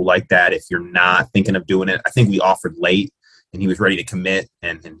visit a school like that if you're not thinking of doing it. I think we offered late, and he was ready to commit,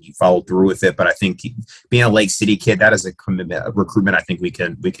 and he followed through with it. But I think being a Lake City kid, that is a commitment, a recruitment I think we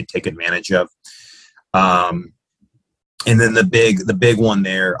could take advantage of. And then the big one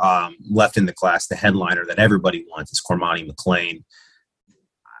there left in the class, the headliner that everybody wants, is Cormani McClain.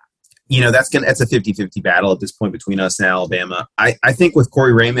 That's a 50-50 battle at this point between us and Alabama. I think with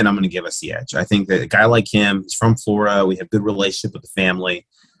Corey Raymond, I'm going to give us the edge. I think that a guy like him, he's from Florida. We have good relationship with the family.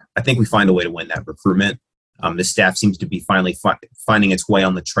 I think we find a way to win that recruitment. The staff seems to be finally finding its way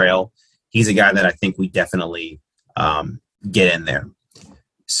on the trail. He's a guy that I think we definitely get in there.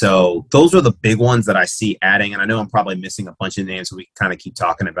 So those are the big ones that I see adding. And I know I'm probably missing a bunch of names, so we can kind of keep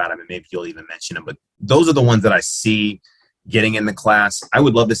talking about them, and maybe you'll even mention them. But those are the ones that I see getting in the class. I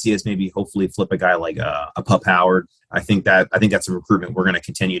would love to see us maybe hopefully flip a guy like a Pup Howard. I think that's a recruitment we're going to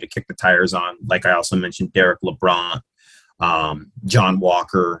continue to kick the tires on. Like I also mentioned, Derek LeBron, John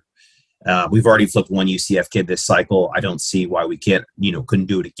Walker. We've already flipped one UCF kid this cycle. I don't see why we couldn't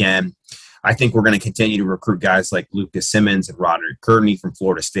do it again. I think we're going to continue to recruit guys like Lucas Simmons and Roderick Courtney from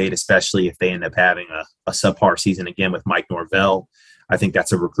Florida State, especially if they end up having a subpar season again with Mike Norvell. I think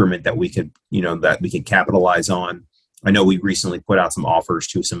that's a recruitment that we could capitalize on. I know we recently put out some offers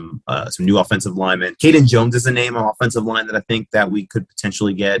to some new offensive linemen. Caden Jones is a name on offensive line that I think that we could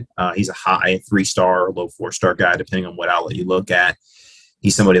potentially get. He's a high 3-star or low 4-star guy, depending on what outlet you look at.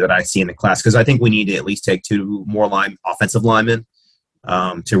 He's somebody that I see in the class because I think we need to at least take 2 more offensive linemen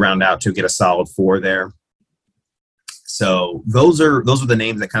to round out to get a solid 4 there. So those are the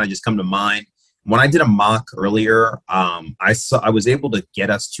names that kind of just come to mind. When I did a mock earlier, I was able to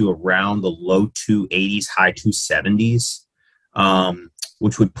get us to around the low 280s, high 270s,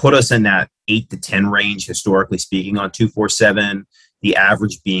 which would put us in that 8 to 10 range, historically speaking, on 247. The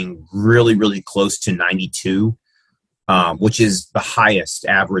average being really, really close to 92, which is the highest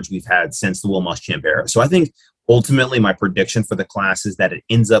average we've had since the Will Muschamp era. So I think ultimately my prediction for the class is that it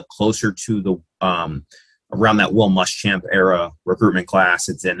ends up closer to the around that Will Muschamp era recruitment class.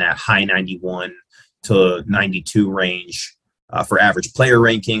 It's in that high 91 to 92 range for average player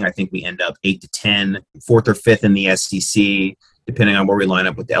ranking. I think we end up 8 to 10, 4th or 5th in the SEC, depending on where we line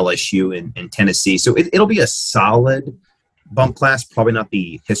up with LSU and Tennessee. So it'll be a solid bump class, probably not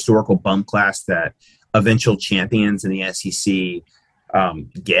the historical bump class that eventual champions in the SEC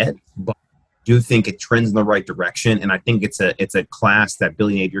get, but I do think it trends in the right direction. And I think it's a class that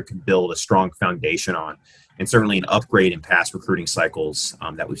Billy Napier can build a strong foundation on, and certainly an upgrade in past recruiting cycles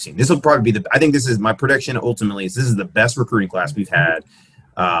that we've seen. This will probably be I think this is my prediction ultimately, this is the best recruiting class we've had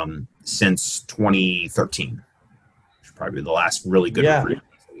since 2013. Should probably be the last really good recruiting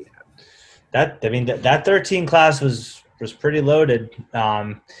class that we had. That 13 class was pretty loaded.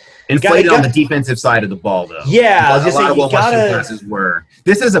 Inflated on the defensive side of the ball, though. Yeah, I was just saying, classes were.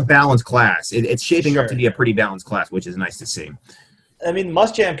 This is a balanced class. It's shaping up to be a pretty balanced class, which is nice to see. I mean,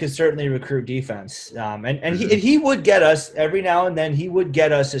 Muschamp can certainly recruit defense, and he would get us every now and then. He would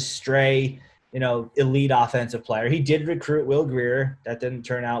get us a stray, elite offensive player. He did recruit Will Grier. That didn't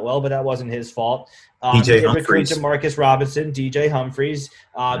turn out well, but that wasn't his fault. DJ he did Humphries. Recruit Demarcus Robinson, DJ Humphries.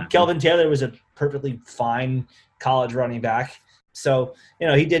 Kelvin Taylor was a perfectly fine college running back. So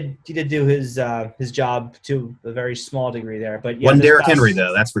he did do his job to a very small degree there. But yeah, wasn't Derrick Henry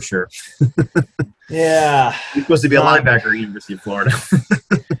though, that's for sure. Yeah, he's supposed to be a linebacker at University of Florida.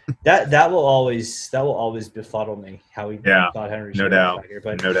 that will always befuddle me how he thought Henry should no doubt.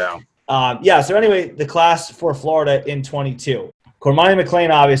 But no doubt. So anyway, the class for Florida in 22. Cormani McClain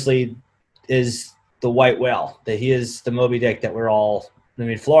obviously is the white whale. That he is the Moby Dick that we're all. I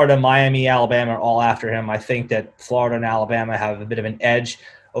mean, Florida, Miami, Alabama are all after him. I think that Florida and Alabama have a bit of an edge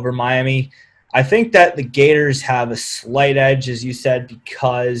over Miami. I think that the Gators have a slight edge, as you said,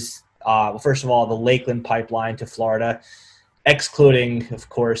 because First of all, the Lakeland pipeline to Florida, excluding, of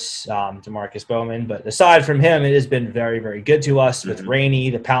course, Demarcus Bowman. But aside from him, it has been very, very good to us with Rainey,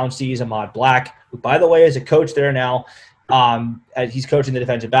 the Pounceys, Ahmad Black, who, by the way, is a coach there now. He's coaching the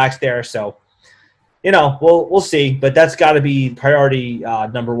defensive backs there. So, we'll see. But that's got to be priority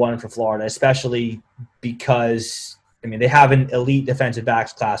number one for Florida, especially because, they have an elite defensive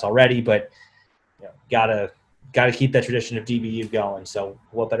backs class already, but got to keep that tradition of DBU going. So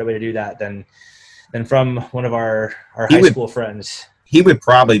what better way to do that than from one of our high school friends? He would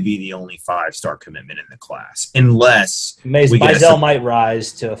probably be the only 5-star commitment in the class, unless Mizell might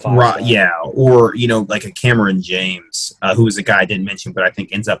rise to a 5-star. Yeah, or like a Cameron James, who is a guy I didn't mention, but I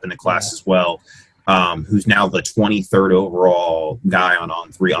think ends up in the class as well. Who's now the 23rd overall guy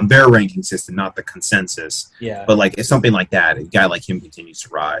on their ranking system, not the consensus. Yeah. But if something like that, a guy like him continues to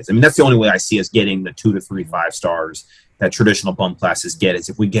rise. That's the only way I see us getting the 2 to 3 5-stars that traditional bump classes get, is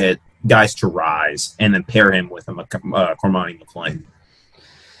if we get guys to rise and then pair him with Cormani McClain.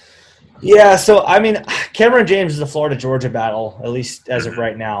 Yeah, so Cameron James is a Florida-Georgia battle, at least as of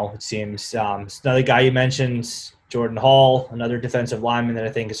right now, it seems. Another guy you mentioned, Jordan Hall, another defensive lineman that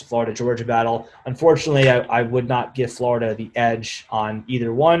I think is a Florida-Georgia battle. Unfortunately, I would not give Florida the edge on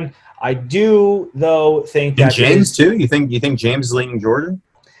either one. I do, though, think that James too. You think James is leaning Georgia?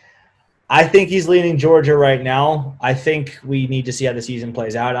 I think he's leaning Georgia right now. I think we need to see how the season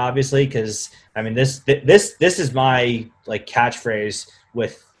plays out, obviously, because this is my catchphrase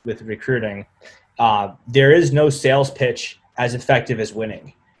with recruiting. There is no sales pitch as effective as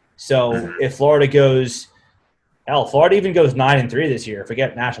winning. So if Florida even goes 9-3 this year,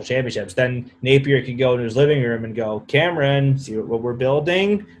 forget national championships, then Napier could go in his living room and go, Cameron, see what we're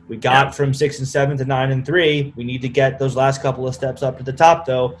building? We got from 6-7 to 9-3. We need to get those last couple of steps up to the top,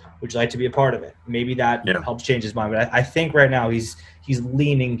 though. Would you like to be a part of it? Maybe that helps change his mind. But I think right now he's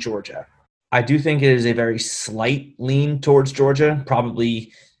leaning Georgia. I do think it is a very slight lean towards Georgia,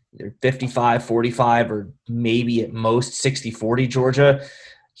 probably 55-45 or maybe at most 60-40 Georgia.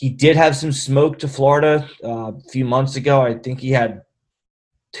 He did have some smoke to Florida a few months ago. I think he had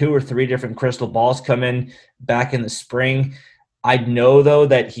 2 or 3 different crystal balls come in back in the spring. I know, though,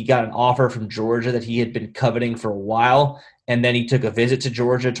 that he got an offer from Georgia that he had been coveting for a while, and then he took a visit to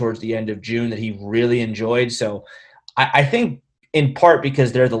Georgia towards the end of June that he really enjoyed. So I think in part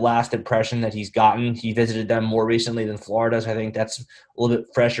because they're the last impression that he's gotten. He visited them more recently than Florida, so I think that's a little bit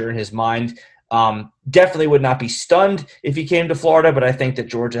fresher in his mind. Definitely would not be stunned if he came to Florida, but I think that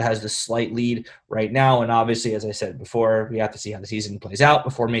Georgia has the slight lead right now. And obviously, as I said before, we have to see how the season plays out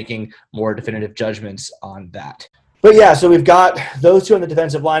before making more definitive judgments on that. But yeah, so we've got those two on the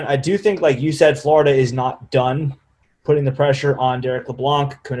defensive line. I do think, like you said, Florida is not done putting the pressure on Derek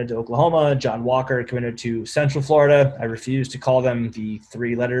LeBlanc, committed to Oklahoma, John Walker committed to Central Florida. I refuse to call them the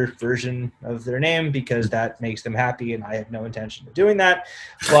 3-letter version of their name because that makes them happy, and I have no intention of doing that.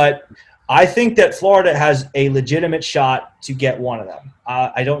 But I think that Florida has a legitimate shot to get one of them.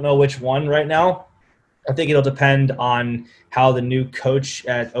 I don't know which one right now. I think it'll depend on how the new coach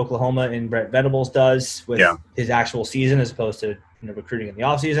at Oklahoma in Brent Venables does with his actual season as opposed to recruiting in the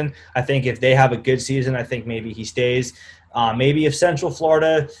offseason. I think if they have a good season, I think maybe he stays. Maybe if Central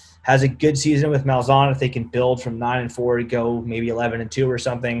Florida has a good season with Malzahn, if they can build from 9-4 to go maybe 11-2 or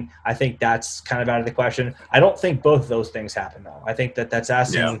something, I think that's kind of out of the question. I don't think both of those things happen, though. I think that's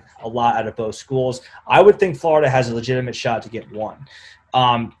asking a lot out of both schools. I would think Florida has a legitimate shot to get one.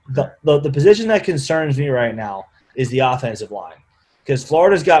 The position that concerns me right now is the offensive line because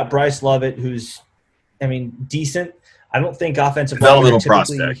Florida's got Bryce Lovett, who's, decent. I don't think offensive linemen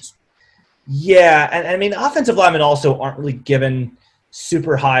prospects. Yeah, and offensive linemen also aren't really given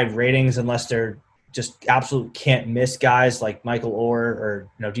super high ratings unless they're just absolute can't miss guys like Michael Orr or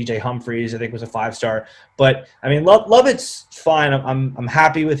DJ Humphreys. I think was a 5-star. But Lovett's fine. I'm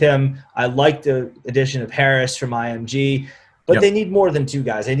happy with him. I like the addition of Harris from IMG, but they need more than 2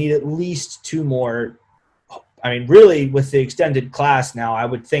 guys. They need at least 2 more. Really, with the extended class now, I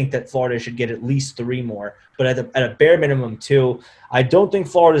would think that Florida should get at least 3 more. But at a bare minimum, 2. I don't think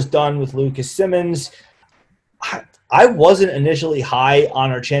Florida's done with Lucas Simmons. I wasn't initially high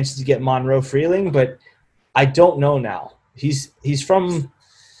on our chances to get Monroe Freeling, but I don't know now. He's from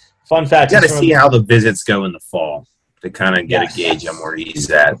 – fun fact. You got to see how the visits go in the fall to kind of get a gauge on where he's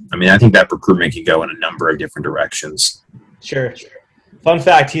at. I think that recruitment can go in a number of different directions. Sure. Fun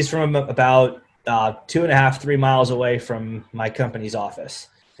fact, he's from about 2.5, 3 miles away from my company's office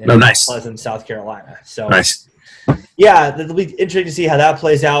in Pleasant, South Carolina. So nice. Yeah, it'll be interesting to see how that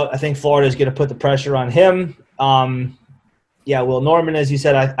plays out. I think Florida is going to put the pressure on him. Will Norman, as you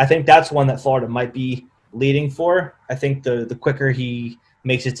said, I think that's one that Florida might be leading for. I think the quicker he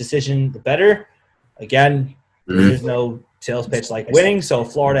makes his decision, the better. Again, there's no sales pitch like winning. So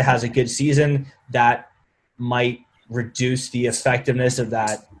if Florida has a good season, that might reduce the effectiveness of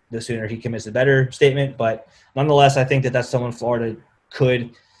that. The sooner he commits, the better statement. But nonetheless, I think that that's someone Florida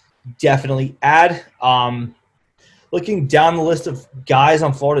could definitely add. Looking down the list of guys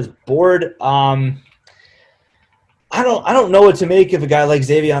on Florida's board, I don't know what to make of a guy like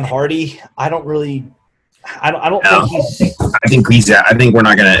Xavier Hardy. I don't think I think we're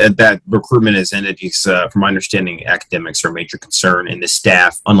not gonna. That recruitment has ended. He's, from my understanding, academics are a major concern, and the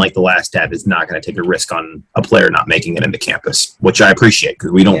staff, unlike the last staff, is not going to take a risk on a player not making it into campus, which I appreciate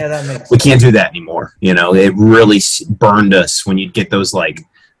because we can't do that anymore. You know, it really burned us when you get those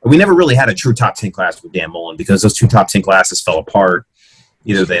we never really had a true top 10 class with Dan Mullen because those two top 10 classes fell apart.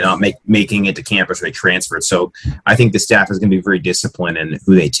 Either they're not making it to campus or they transferred. So I think the staff is going to be very disciplined in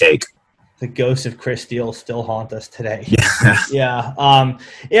who they take. The ghosts of Chris Steele still haunt us today. Yeah.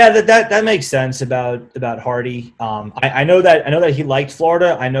 That makes sense about Hardy. I know that he liked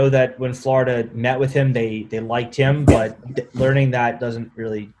Florida. I know that when Florida met with him, they liked him, but learning that doesn't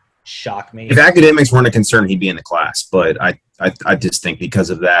really shock me. If academics weren't a concern, he'd be in the class. But I just think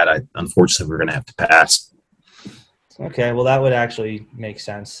because of that, unfortunately, we're going to have to pass. Okay, well, that would actually make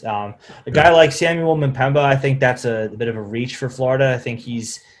sense. A guy like Samuel Mpemba, I think that's a bit of a reach for Florida. I think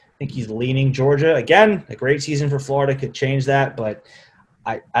he's leaning Georgia. Again, a great season for Florida could change that, but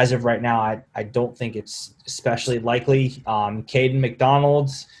as of right now, I don't think it's especially likely. Caden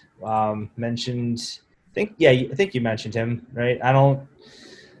McDonald's mentioned. I think you mentioned him, right? I don't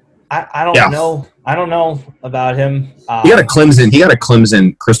know. I don't know about him. He got a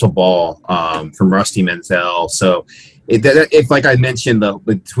Clemson crystal ball from Rusty Menzel. So if like I mentioned,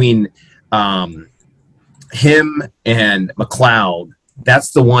 between him and McLeod.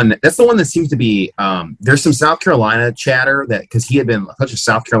 That's the one that seems to be there's some South Carolina chatter that because he had been such a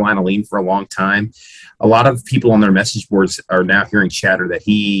South Carolina lean for a long time. A lot of people on their message boards are now hearing chatter that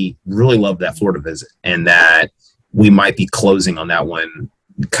he really loved that Florida visit and that we might be closing on that one.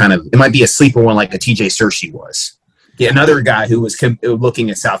 It might be a sleeper one like a TJ Searcy was. Yeah, another guy who was looking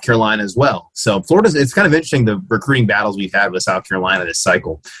at South Carolina as well. So it's kind of interesting the recruiting battles we've had with South Carolina this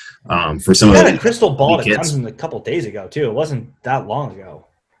cycle. For some of the crystal ball that comes in a couple days ago tue. It wasn't that long ago.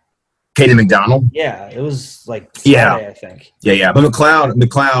 Caden McDonald. Yeah, it was like Friday, I think. Yeah. But McLeod, I don't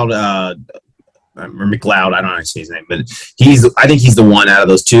know how to say his name, but I think he's the one out of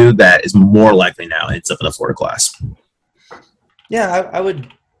those two that is more likely now ends up in the Florida class. Yeah, I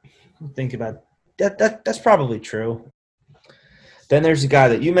would think about that. That's probably true. Then there's a guy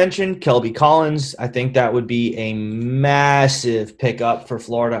that you mentioned, Kelby Collins. I think that would be a massive pickup for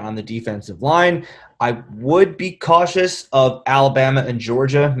Florida on the defensive line. I would be cautious of Alabama and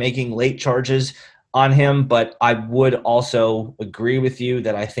Georgia making late charges on him, but I would also agree with you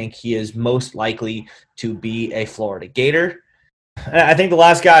that I think he is most likely to be a Florida Gator. I think the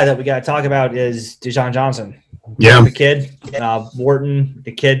last guy that we got to talk about is Dijon Johnson. Yeah. The kid, Wharton,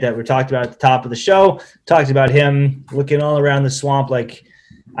 the kid that we talked about at the top of the show, talked about him looking all around the swamp like,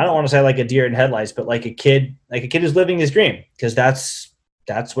 I don't want to say like a deer in headlights, but like a kid who's living his dream, because that's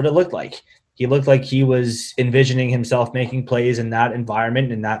what it looked like. He looked like he was envisioning himself making plays in that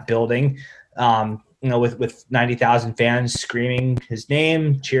environment, in that building, with 90,000 fans screaming his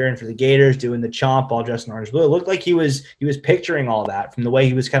name, cheering for the Gators, doing the chomp, all dressed in orange blue. It looked like he was picturing all that from the way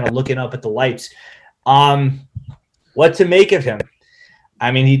he was kind of looking up at the lights. What to make of him?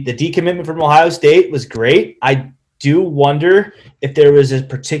 I mean, the decommitment from Ohio State was great. I do wonder if there was a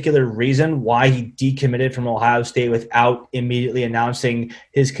particular reason why he decommitted from Ohio State without immediately announcing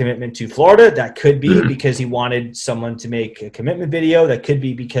his commitment to Florida. That could be because he wanted someone to make a commitment video. That could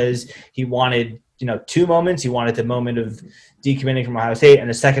be because he wanted, two moments. He wanted the moment of decommitting from Ohio State and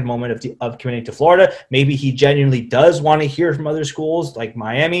a second moment of committing to Florida. Maybe he genuinely does want to hear from other schools like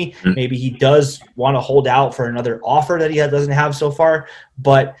Miami. Maybe he does want to hold out for another offer that he doesn't have so far.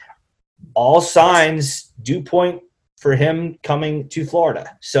 But all signs do point for him coming to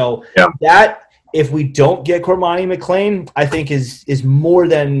Florida. So that, if we don't get Cormani McClain, I think is more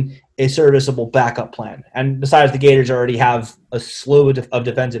than a serviceable backup plan. And besides, the Gators already have a slew of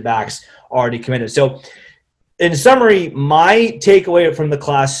defensive backs already committed. So in summary, my takeaway from the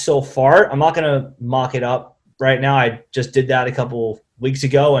class so far, I'm not going to mock it up right now. I just did that a couple weeks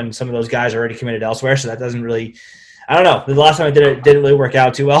ago, and some of those guys are already committed elsewhere. So that doesn't really, I don't know. The last time I did it didn't really work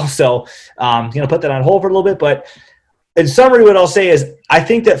out too well. So I'm going to put that on hold for a little bit. But in summary, what I'll say is I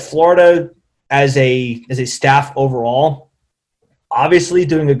think that Florida as a staff overall, obviously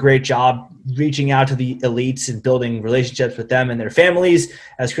doing a great job reaching out to the elites and building relationships with them and their families.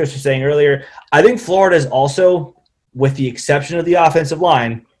 As Chris was saying earlier, I think Florida is also with the exception of the offensive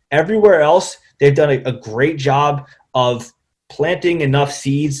line, everywhere else, they've done a great job of planting enough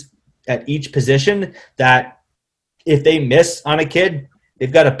seeds at each position that if they miss on a kid,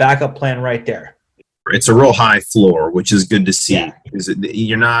 they've got a backup plan right there. It's a real high floor, which is good to see. Yeah.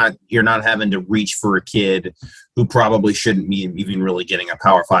 You're not having to reach for a kid who probably shouldn't be even really getting a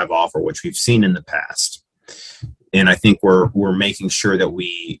Power 5 offer, which we've seen in the past. And I think we're making sure that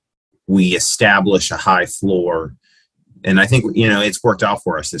we establish a high floor. And I think, it's worked out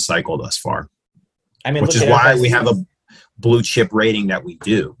for us this cycle thus far. I mean, which is why we have a blue chip rating that we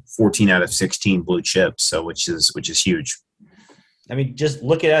do, 14 out of 16 blue chips. So which is huge. I mean, just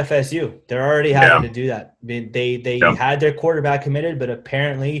look at FSU. They're already having to do that. I mean, they had their quarterback committed, but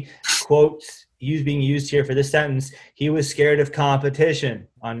apparently, quotes being used here for this sentence, he was scared of competition,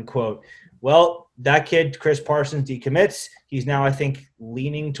 unquote. Well, that kid, Chris Parsons, decommits. He's now, I think,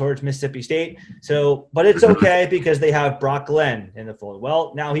 leaning towards Mississippi State. So, but it's okay because they have Brock Glenn in the fold.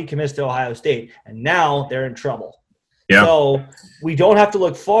 Well, now he commits to Ohio State, and now they're in trouble. Yeah. So we don't have to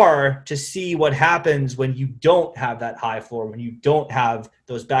look far to see what happens when you don't have that high floor, when you don't have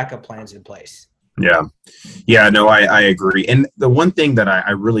those backup plans in place. Yeah. Yeah, no, I agree. And the one thing that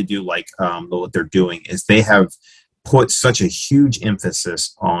I really do like what they're doing is they have put such a huge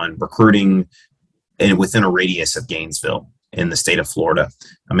emphasis on recruiting and within a radius of Gainesville in the state of Florida.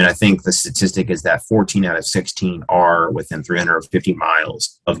 I mean, I think the statistic is that 14 out of 16 are within 350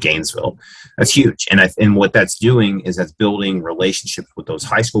 miles of Gainesville. That's huge. And what that's doing is that's building relationships with those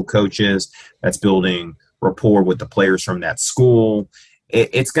high school coaches. That's building rapport with the players from that school.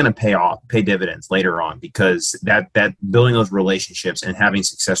 It's going to pay dividends later on, because that building those relationships and having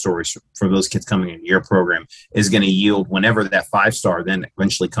success stories for those kids coming into your program is going to yield whenever that 5-star then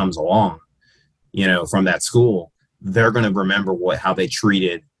eventually comes along, from that school. They're going to remember how they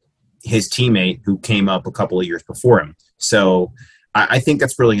treated his teammate who came up a couple of years before him. So I think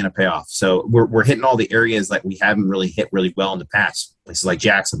that's really going to pay off. So we're hitting all the areas that we haven't really hit really well in the past. Places like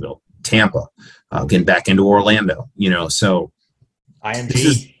Jacksonville, Tampa, getting back into Orlando, so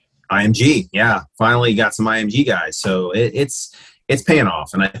IMG. Yeah. Finally got some IMG guys. So it's paying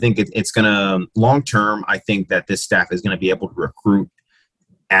off. And I think it's going to long-term, I think that this staff is going to be able to recruit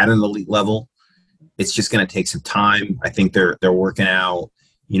at an elite level. It's just going to take some time. I think they're working out,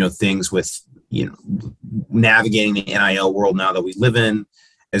 things with, navigating the NIL world now that we live in,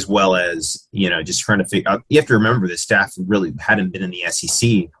 as well as, just trying to figure out. You have to remember the staff really hadn't been in the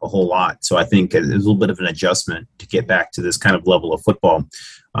SEC a whole lot. So I think there's a little bit of an adjustment to get back to this kind of level of football.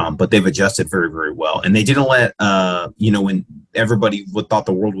 But they've adjusted very, very well. And they didn't let, when everybody thought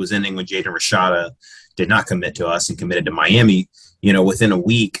the world was ending when Jaden Rashada did not commit to us and committed to Miami, within a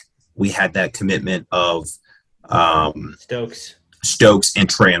week, we had that commitment of Stokes and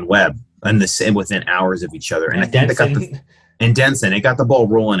Trey Webb, and within hours of each other. And I think Denson. Denson, it got the ball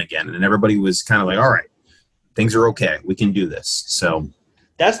rolling again, and everybody was kind of like, all right, things are okay. We can do this. So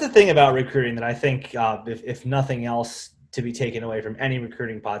that's the thing about recruiting that I think, if nothing else to be taken away from any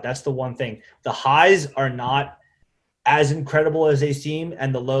recruiting pod, that's the one thing. The highs are not as incredible as they seem,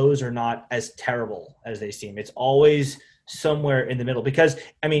 and the lows are not as terrible as they seem. It's always somewhere in the middle, because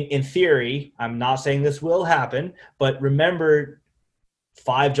in theory, I'm not saying this will happen, but remember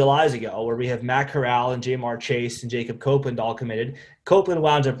 5 Julys ago where we have Matt Corral and Jamar Chase and Jacob Copeland all committed. Copeland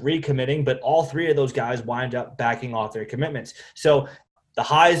wound up recommitting, but all three of those guys wind up backing off their commitments. So the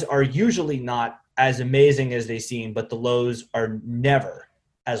highs are usually not as amazing as they seem, but the lows are never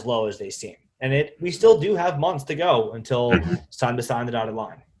as low as they seem. And we still do have months to go until it's time to sign the dotted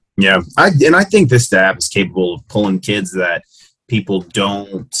line. Yeah, I think this staff is capable of pulling kids that people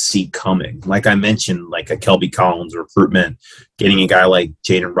don't see coming. Like I mentioned, like a Kelby Collins recruitment, getting a guy like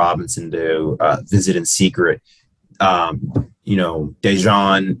Jaden Robinson to visit in secret. Dejan,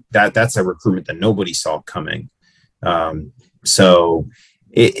 that's a recruitment that nobody saw coming. So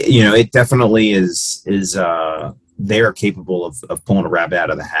it definitely is they are capable of pulling a rabbit out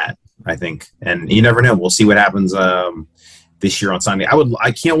of the hat, I think. And you never know. We'll see what happens this year on Sunday.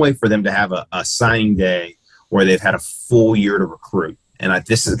 I can't wait for them to have a signing day where they've had a full year to recruit. And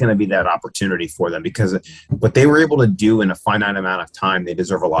this is going to be that opportunity for them, because what they were able to do in a finite amount of time, they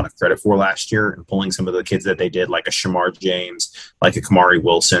deserve a lot of credit for last year, and pulling some of the kids that they did, like a Shamar James, like a Kamari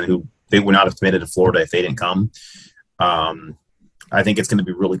Wilson, who they would not have committed to Florida if they didn't come. I think it's going to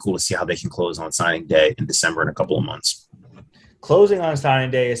be really cool to see how they can close on signing day in December in a couple of months. Closing on signing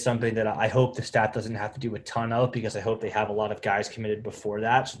day is something that I hope the staff doesn't have to do a ton of, because I hope they have a lot of guys committed before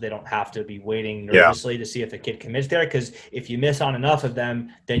that, so they don't have to be waiting nervously to see if a kid commits there. Because if you miss on enough of them,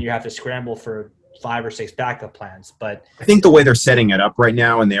 then you have to scramble for 5 or 6 backup plans. But I think the way they're setting it up right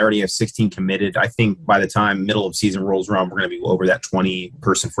now, and they already have 16 committed, I think by the time middle of season rolls around, we're going to be over that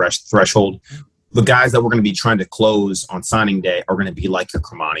 20-person threshold. The guys that we're going to be trying to close on signing day are going to be like your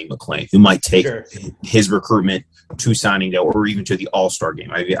Kamani McLean, who might take his recruitment to signing day or even to the All-Star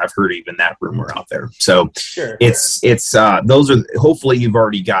game. I've heard even that rumor out there. So it's those are hopefully you've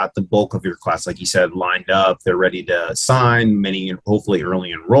already got the bulk of your class, like you said, lined up. They're ready to sign, many hopefully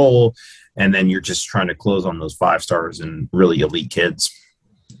early enroll, and then you're just trying to close on those 5 stars and really elite kids.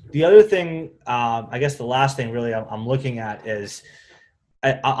 The other thing, I guess the last thing really I'm looking at is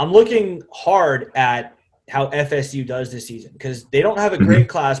I'm looking hard at how FSU does this season because they don't have a great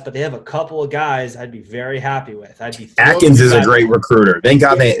class, but they have a couple of guys I'd be very happy with. I'd be Atkins is a great recruiter. Thank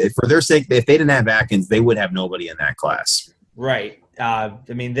God for their sake, if they didn't have Atkins, they would have nobody in that class. Right. I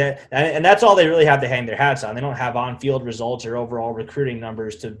mean, that's all they really have to hang their hats on. They don't have on-field results or overall recruiting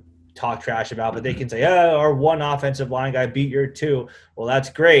numbers to talk trash about, but they can say, oh, our one offensive line guy beat your 2. Well,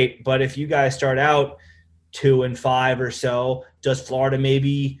 that's great. But if you guys start out 2-5 or so, does Florida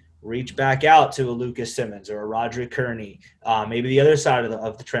maybe reach back out to a Lucas Simmons or a Roderick Kearney? Maybe the other side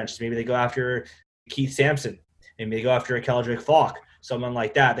of the trenches. Maybe they go after Keith Sampson. Maybe they go after a Keldrick Falk, someone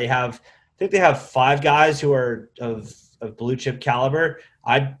like that. I think they have 5 guys who are of blue chip caliber.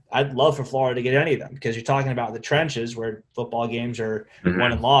 I'd love for Florida to get any of them because you're talking about the trenches where football games are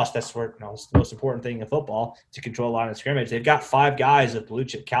won and lost. That's where it's the most important thing in football, to control line of scrimmage. They've got 5 guys of blue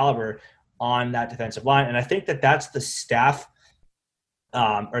chip caliber on that defensive line. And I think that's the staff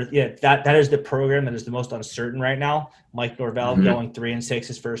that is the program that is the most uncertain right now. Mike Norvell going 3-6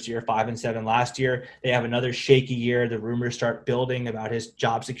 his first year, 5-7 last year. They have another shaky year. The rumors start building about his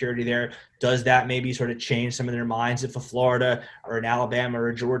job security there. Does that maybe sort of change some of their minds if a Florida or an Alabama or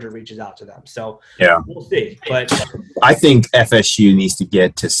a Georgia reaches out to them? So we'll see. But I think FSU needs to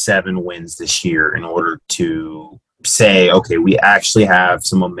get to 7 wins this year in order to say, okay, we actually have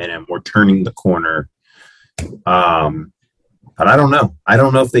some momentum. We're turning the corner. But I don't know. I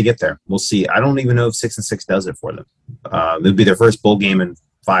don't know if they get there. We'll see. I don't even know if 6-6 does it for them. It'll be their first bowl game in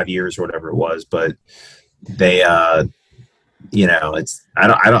 5 years or whatever it was. But they, I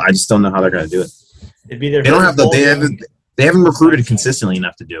just don't know how they're going to do it. It'd be their. They haven't recruited consistently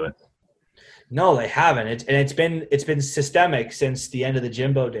enough to do it. No, they haven't. It's been systemic since the end of the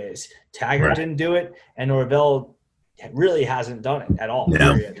Jimbo days. Taggart didn't do it, and Norvell really hasn't done it at all.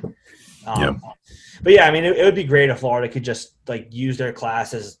 Yeah. Period. But yeah, I mean, it would be great if Florida could just use their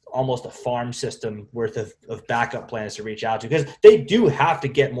class as almost a farm system worth of backup plans to reach out to, because they do have to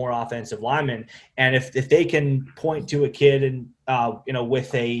get more offensive linemen. And if they can point to a kid and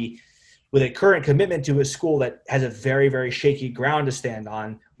with a current commitment to a school that has a very, very shaky ground to stand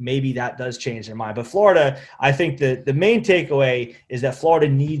on, maybe that does change their mind. But Florida, I think the main takeaway is that Florida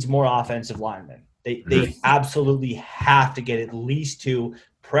needs more offensive linemen. They absolutely have to get at least 2,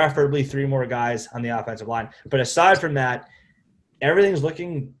 preferably 3 more guys on the offensive line. But aside from that, everything's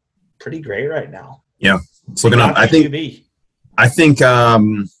looking pretty great right now. Yeah, it's looking up. I think I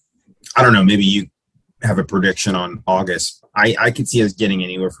don't know, maybe you have a prediction on August. I could see us getting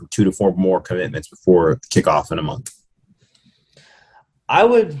anywhere from 2 to 4 more commitments before kickoff in a month. I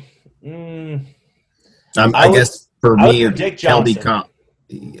would I guess for me, Kelby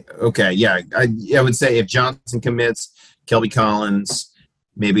okay, yeah. I would say if Johnson commits, Kelby Collins,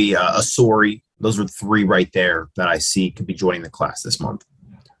 maybe Asori. Those are 3 right there that I see could be joining the class this month.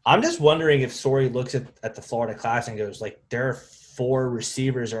 I'm just wondering if Sori looks at the Florida class and goes, there are 4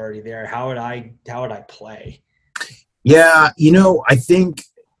 receivers already there. How would I play? Yeah, I think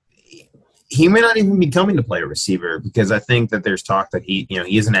he may not even be coming to play a receiver, because I think that there's talk that he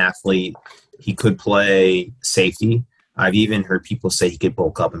is an athlete. He could play safety. I've even heard people say he could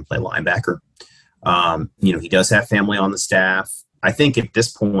bulk up and play linebacker. He does have family on the staff. I think at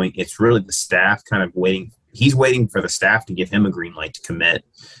this point, it's really the staff kind of waiting. He's waiting for the staff to give him a green light to commit,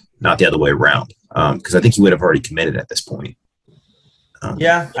 not the other way around. Because I think he would have already committed at this point.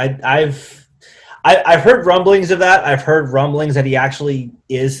 I've heard rumblings of that. I've heard rumblings that he actually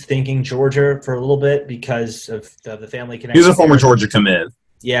is thinking Georgia for a little bit because of the family connection. He was a former Georgia commit.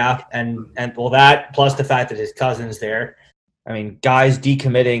 Yeah, and well, that plus the fact that his cousin's there. I mean, guys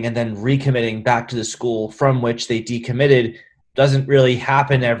decommitting and then recommitting back to the school from which they decommitted doesn't really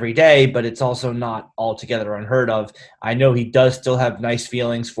happen every day, but it's also not altogether unheard of. I know he does still have nice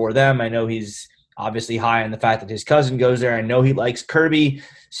feelings for them. I know he's obviously high on the fact that his cousin goes there. I know he likes Kirby,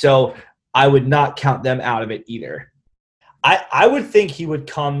 so I would not count them out of it either. I would think he would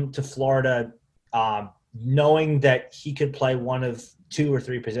come to Florida knowing that he could play one of 2 or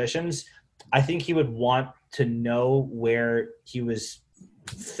 3 positions. I think he would want to know where he was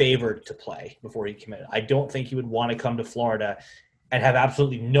favored to play before he committed. I don't think he would want to come to Florida and have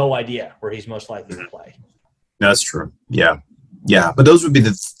absolutely no idea where he's most likely to play. That's true. Yeah. Yeah. But those would be the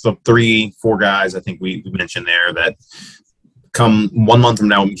 3-4 guys I think we mentioned there that come 1 month from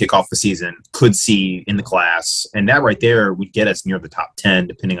now when we kick off the season could see in the class. And that right there would get us near the top 10,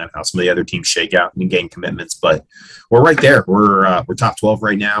 depending on how some of the other teams shake out and gain commitments. But we're right there. We're top 12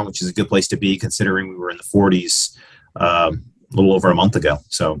 right now, which is a good place to be considering we were in the 40s a little over a month ago.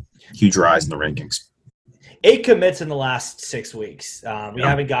 So huge rise in the rankings. 8 commits in the last 6 weeks. We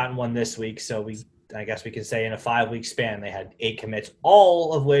haven't gotten one this week, so I guess we can say in a 5-week span they had 8 commits,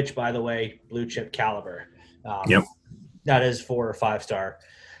 all of which, by the way, blue chip caliber. That is 4 or 5-star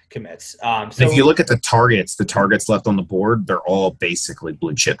commits. So if you look at the targets left on the board, they're all basically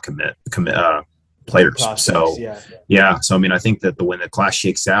blue chip commit players. So yeah. So I mean, I think that when the class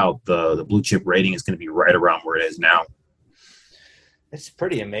shakes out, the blue chip rating is going to be right around where it is now. It's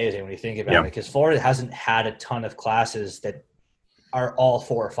pretty amazing when you think about it, because Florida hasn't had a ton of classes that are all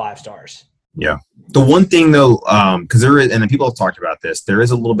 4 or 5 stars. Yeah. The one thing though, because there is, and then people have talked about this, there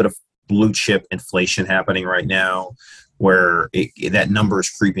is a little bit of blue chip inflation happening right now, where that number is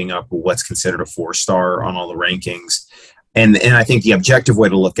creeping up with what's considered a 4-star on all the rankings. And I think the objective way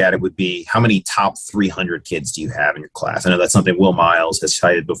to look at it would be how many top 300 kids do you have in your class? I know that's something Will Miles has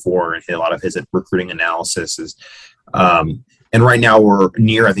cited before in a lot of his recruiting analysis is. And right now we're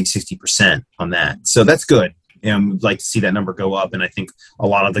near, I think, 60% on that. So that's good. And we'd like to see that number go up. And I think a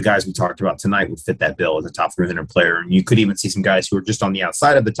lot of the guys we talked about tonight would fit that bill as a top 300 player. And you could even see some guys who are just on the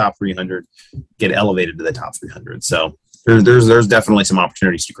outside of the top 300 get elevated to the top 300. So there's definitely some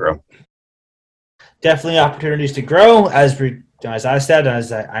opportunities to grow. Definitely opportunities to grow. As I said,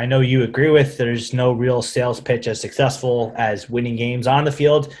 as I know you agree with, there's no real sales pitch as successful as winning games on the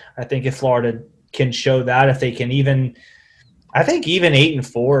field. I think if Florida can show that, if they can even – I think even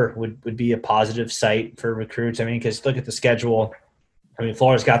 8-4 would be a positive sight for recruits. I mean, because look at the schedule. I mean,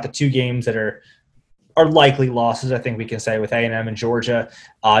 Florida's got the 2 games that are likely losses, I think we can say, with A&M and Georgia.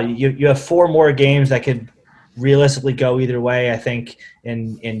 You have 4 more games that could realistically go either way. I think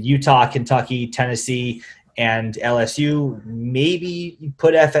in Utah, Kentucky, Tennessee, and LSU. Maybe you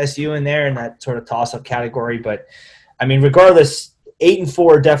put FSU in there in that sort of toss-up category. But, I mean, regardless,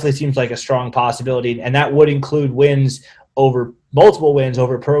 8-4 definitely seems like a strong possibility, and that would include multiple wins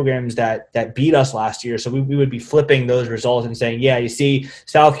over programs that beat us last year. So we would be flipping those results and saying, yeah, you see,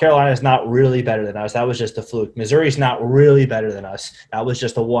 South Carolina is not really better than us. That was just a fluke. Missouri's not really better than us. That was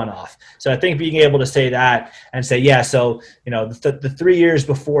just a one-off. So I think being able to say that and say, yeah, so, you know, the 3 years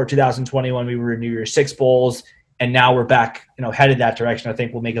before 2021, we were in New Year's 6 bowls, and now we're back, you know, headed that direction. I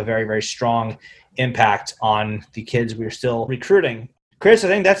think will make a very, very strong impact on the kids we're still recruiting. Chris, I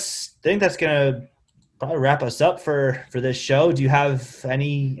think that's going to probably wrap us up for this show. Do you have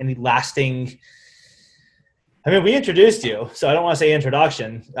any lasting? I mean, we introduced you, so I don't want to say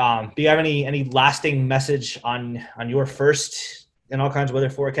introduction. Do you have any lasting message on your first In All Kinds of Weather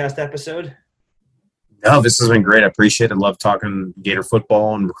Forecast episode? No, this has been great. I appreciate it. I love talking Gator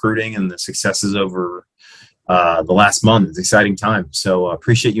football and recruiting and the successes over the last month. It's an exciting time. So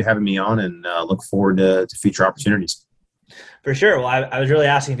appreciate you having me on, and look forward to future opportunities. For sure. Well, I was really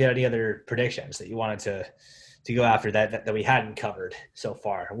asking if you had any other predictions that you wanted to go after that we hadn't covered so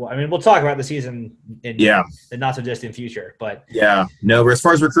far. Well, I mean, we'll talk about the season in the not so distant future, but no. But as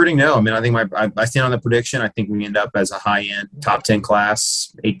far as recruiting, no. I mean, I think I stand on the prediction. I think we end up as a high end top 10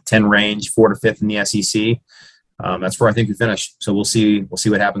 class, 8-10 range, 4th to 5th in the SEC. That's where I think we finish. So we'll see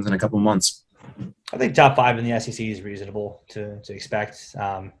what happens in a couple of months. I think top 5 in the SEC is reasonable to expect.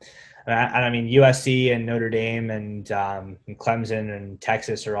 And I mean, USC and Notre Dame and Clemson and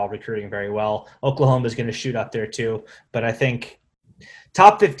Texas are all recruiting very well. Oklahoma is going to shoot up there too. But I think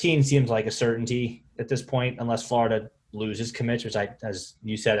top 15 seems like a certainty at this point, unless Florida loses commits, which as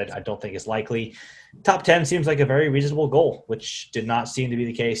you said, I don't think is likely. Top 10 seems like a very reasonable goal, which did not seem to be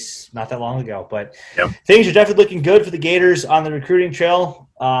the case not that long ago. But Things are definitely looking good for the Gators on the recruiting trail.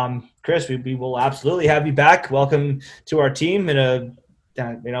 Chris, we will absolutely have you back. Welcome to our team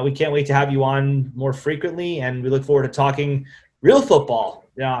we can't wait to have you on more frequently, and we look forward to talking real football.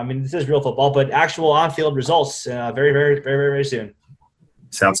 Yeah, I mean, this is real football, but actual on-field results very, very, very, very, very soon.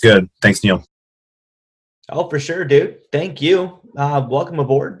 Sounds good. Thanks, Neil. Oh, for sure, dude. Thank you. Welcome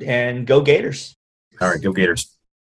aboard, and go Gators. All right, go Gators.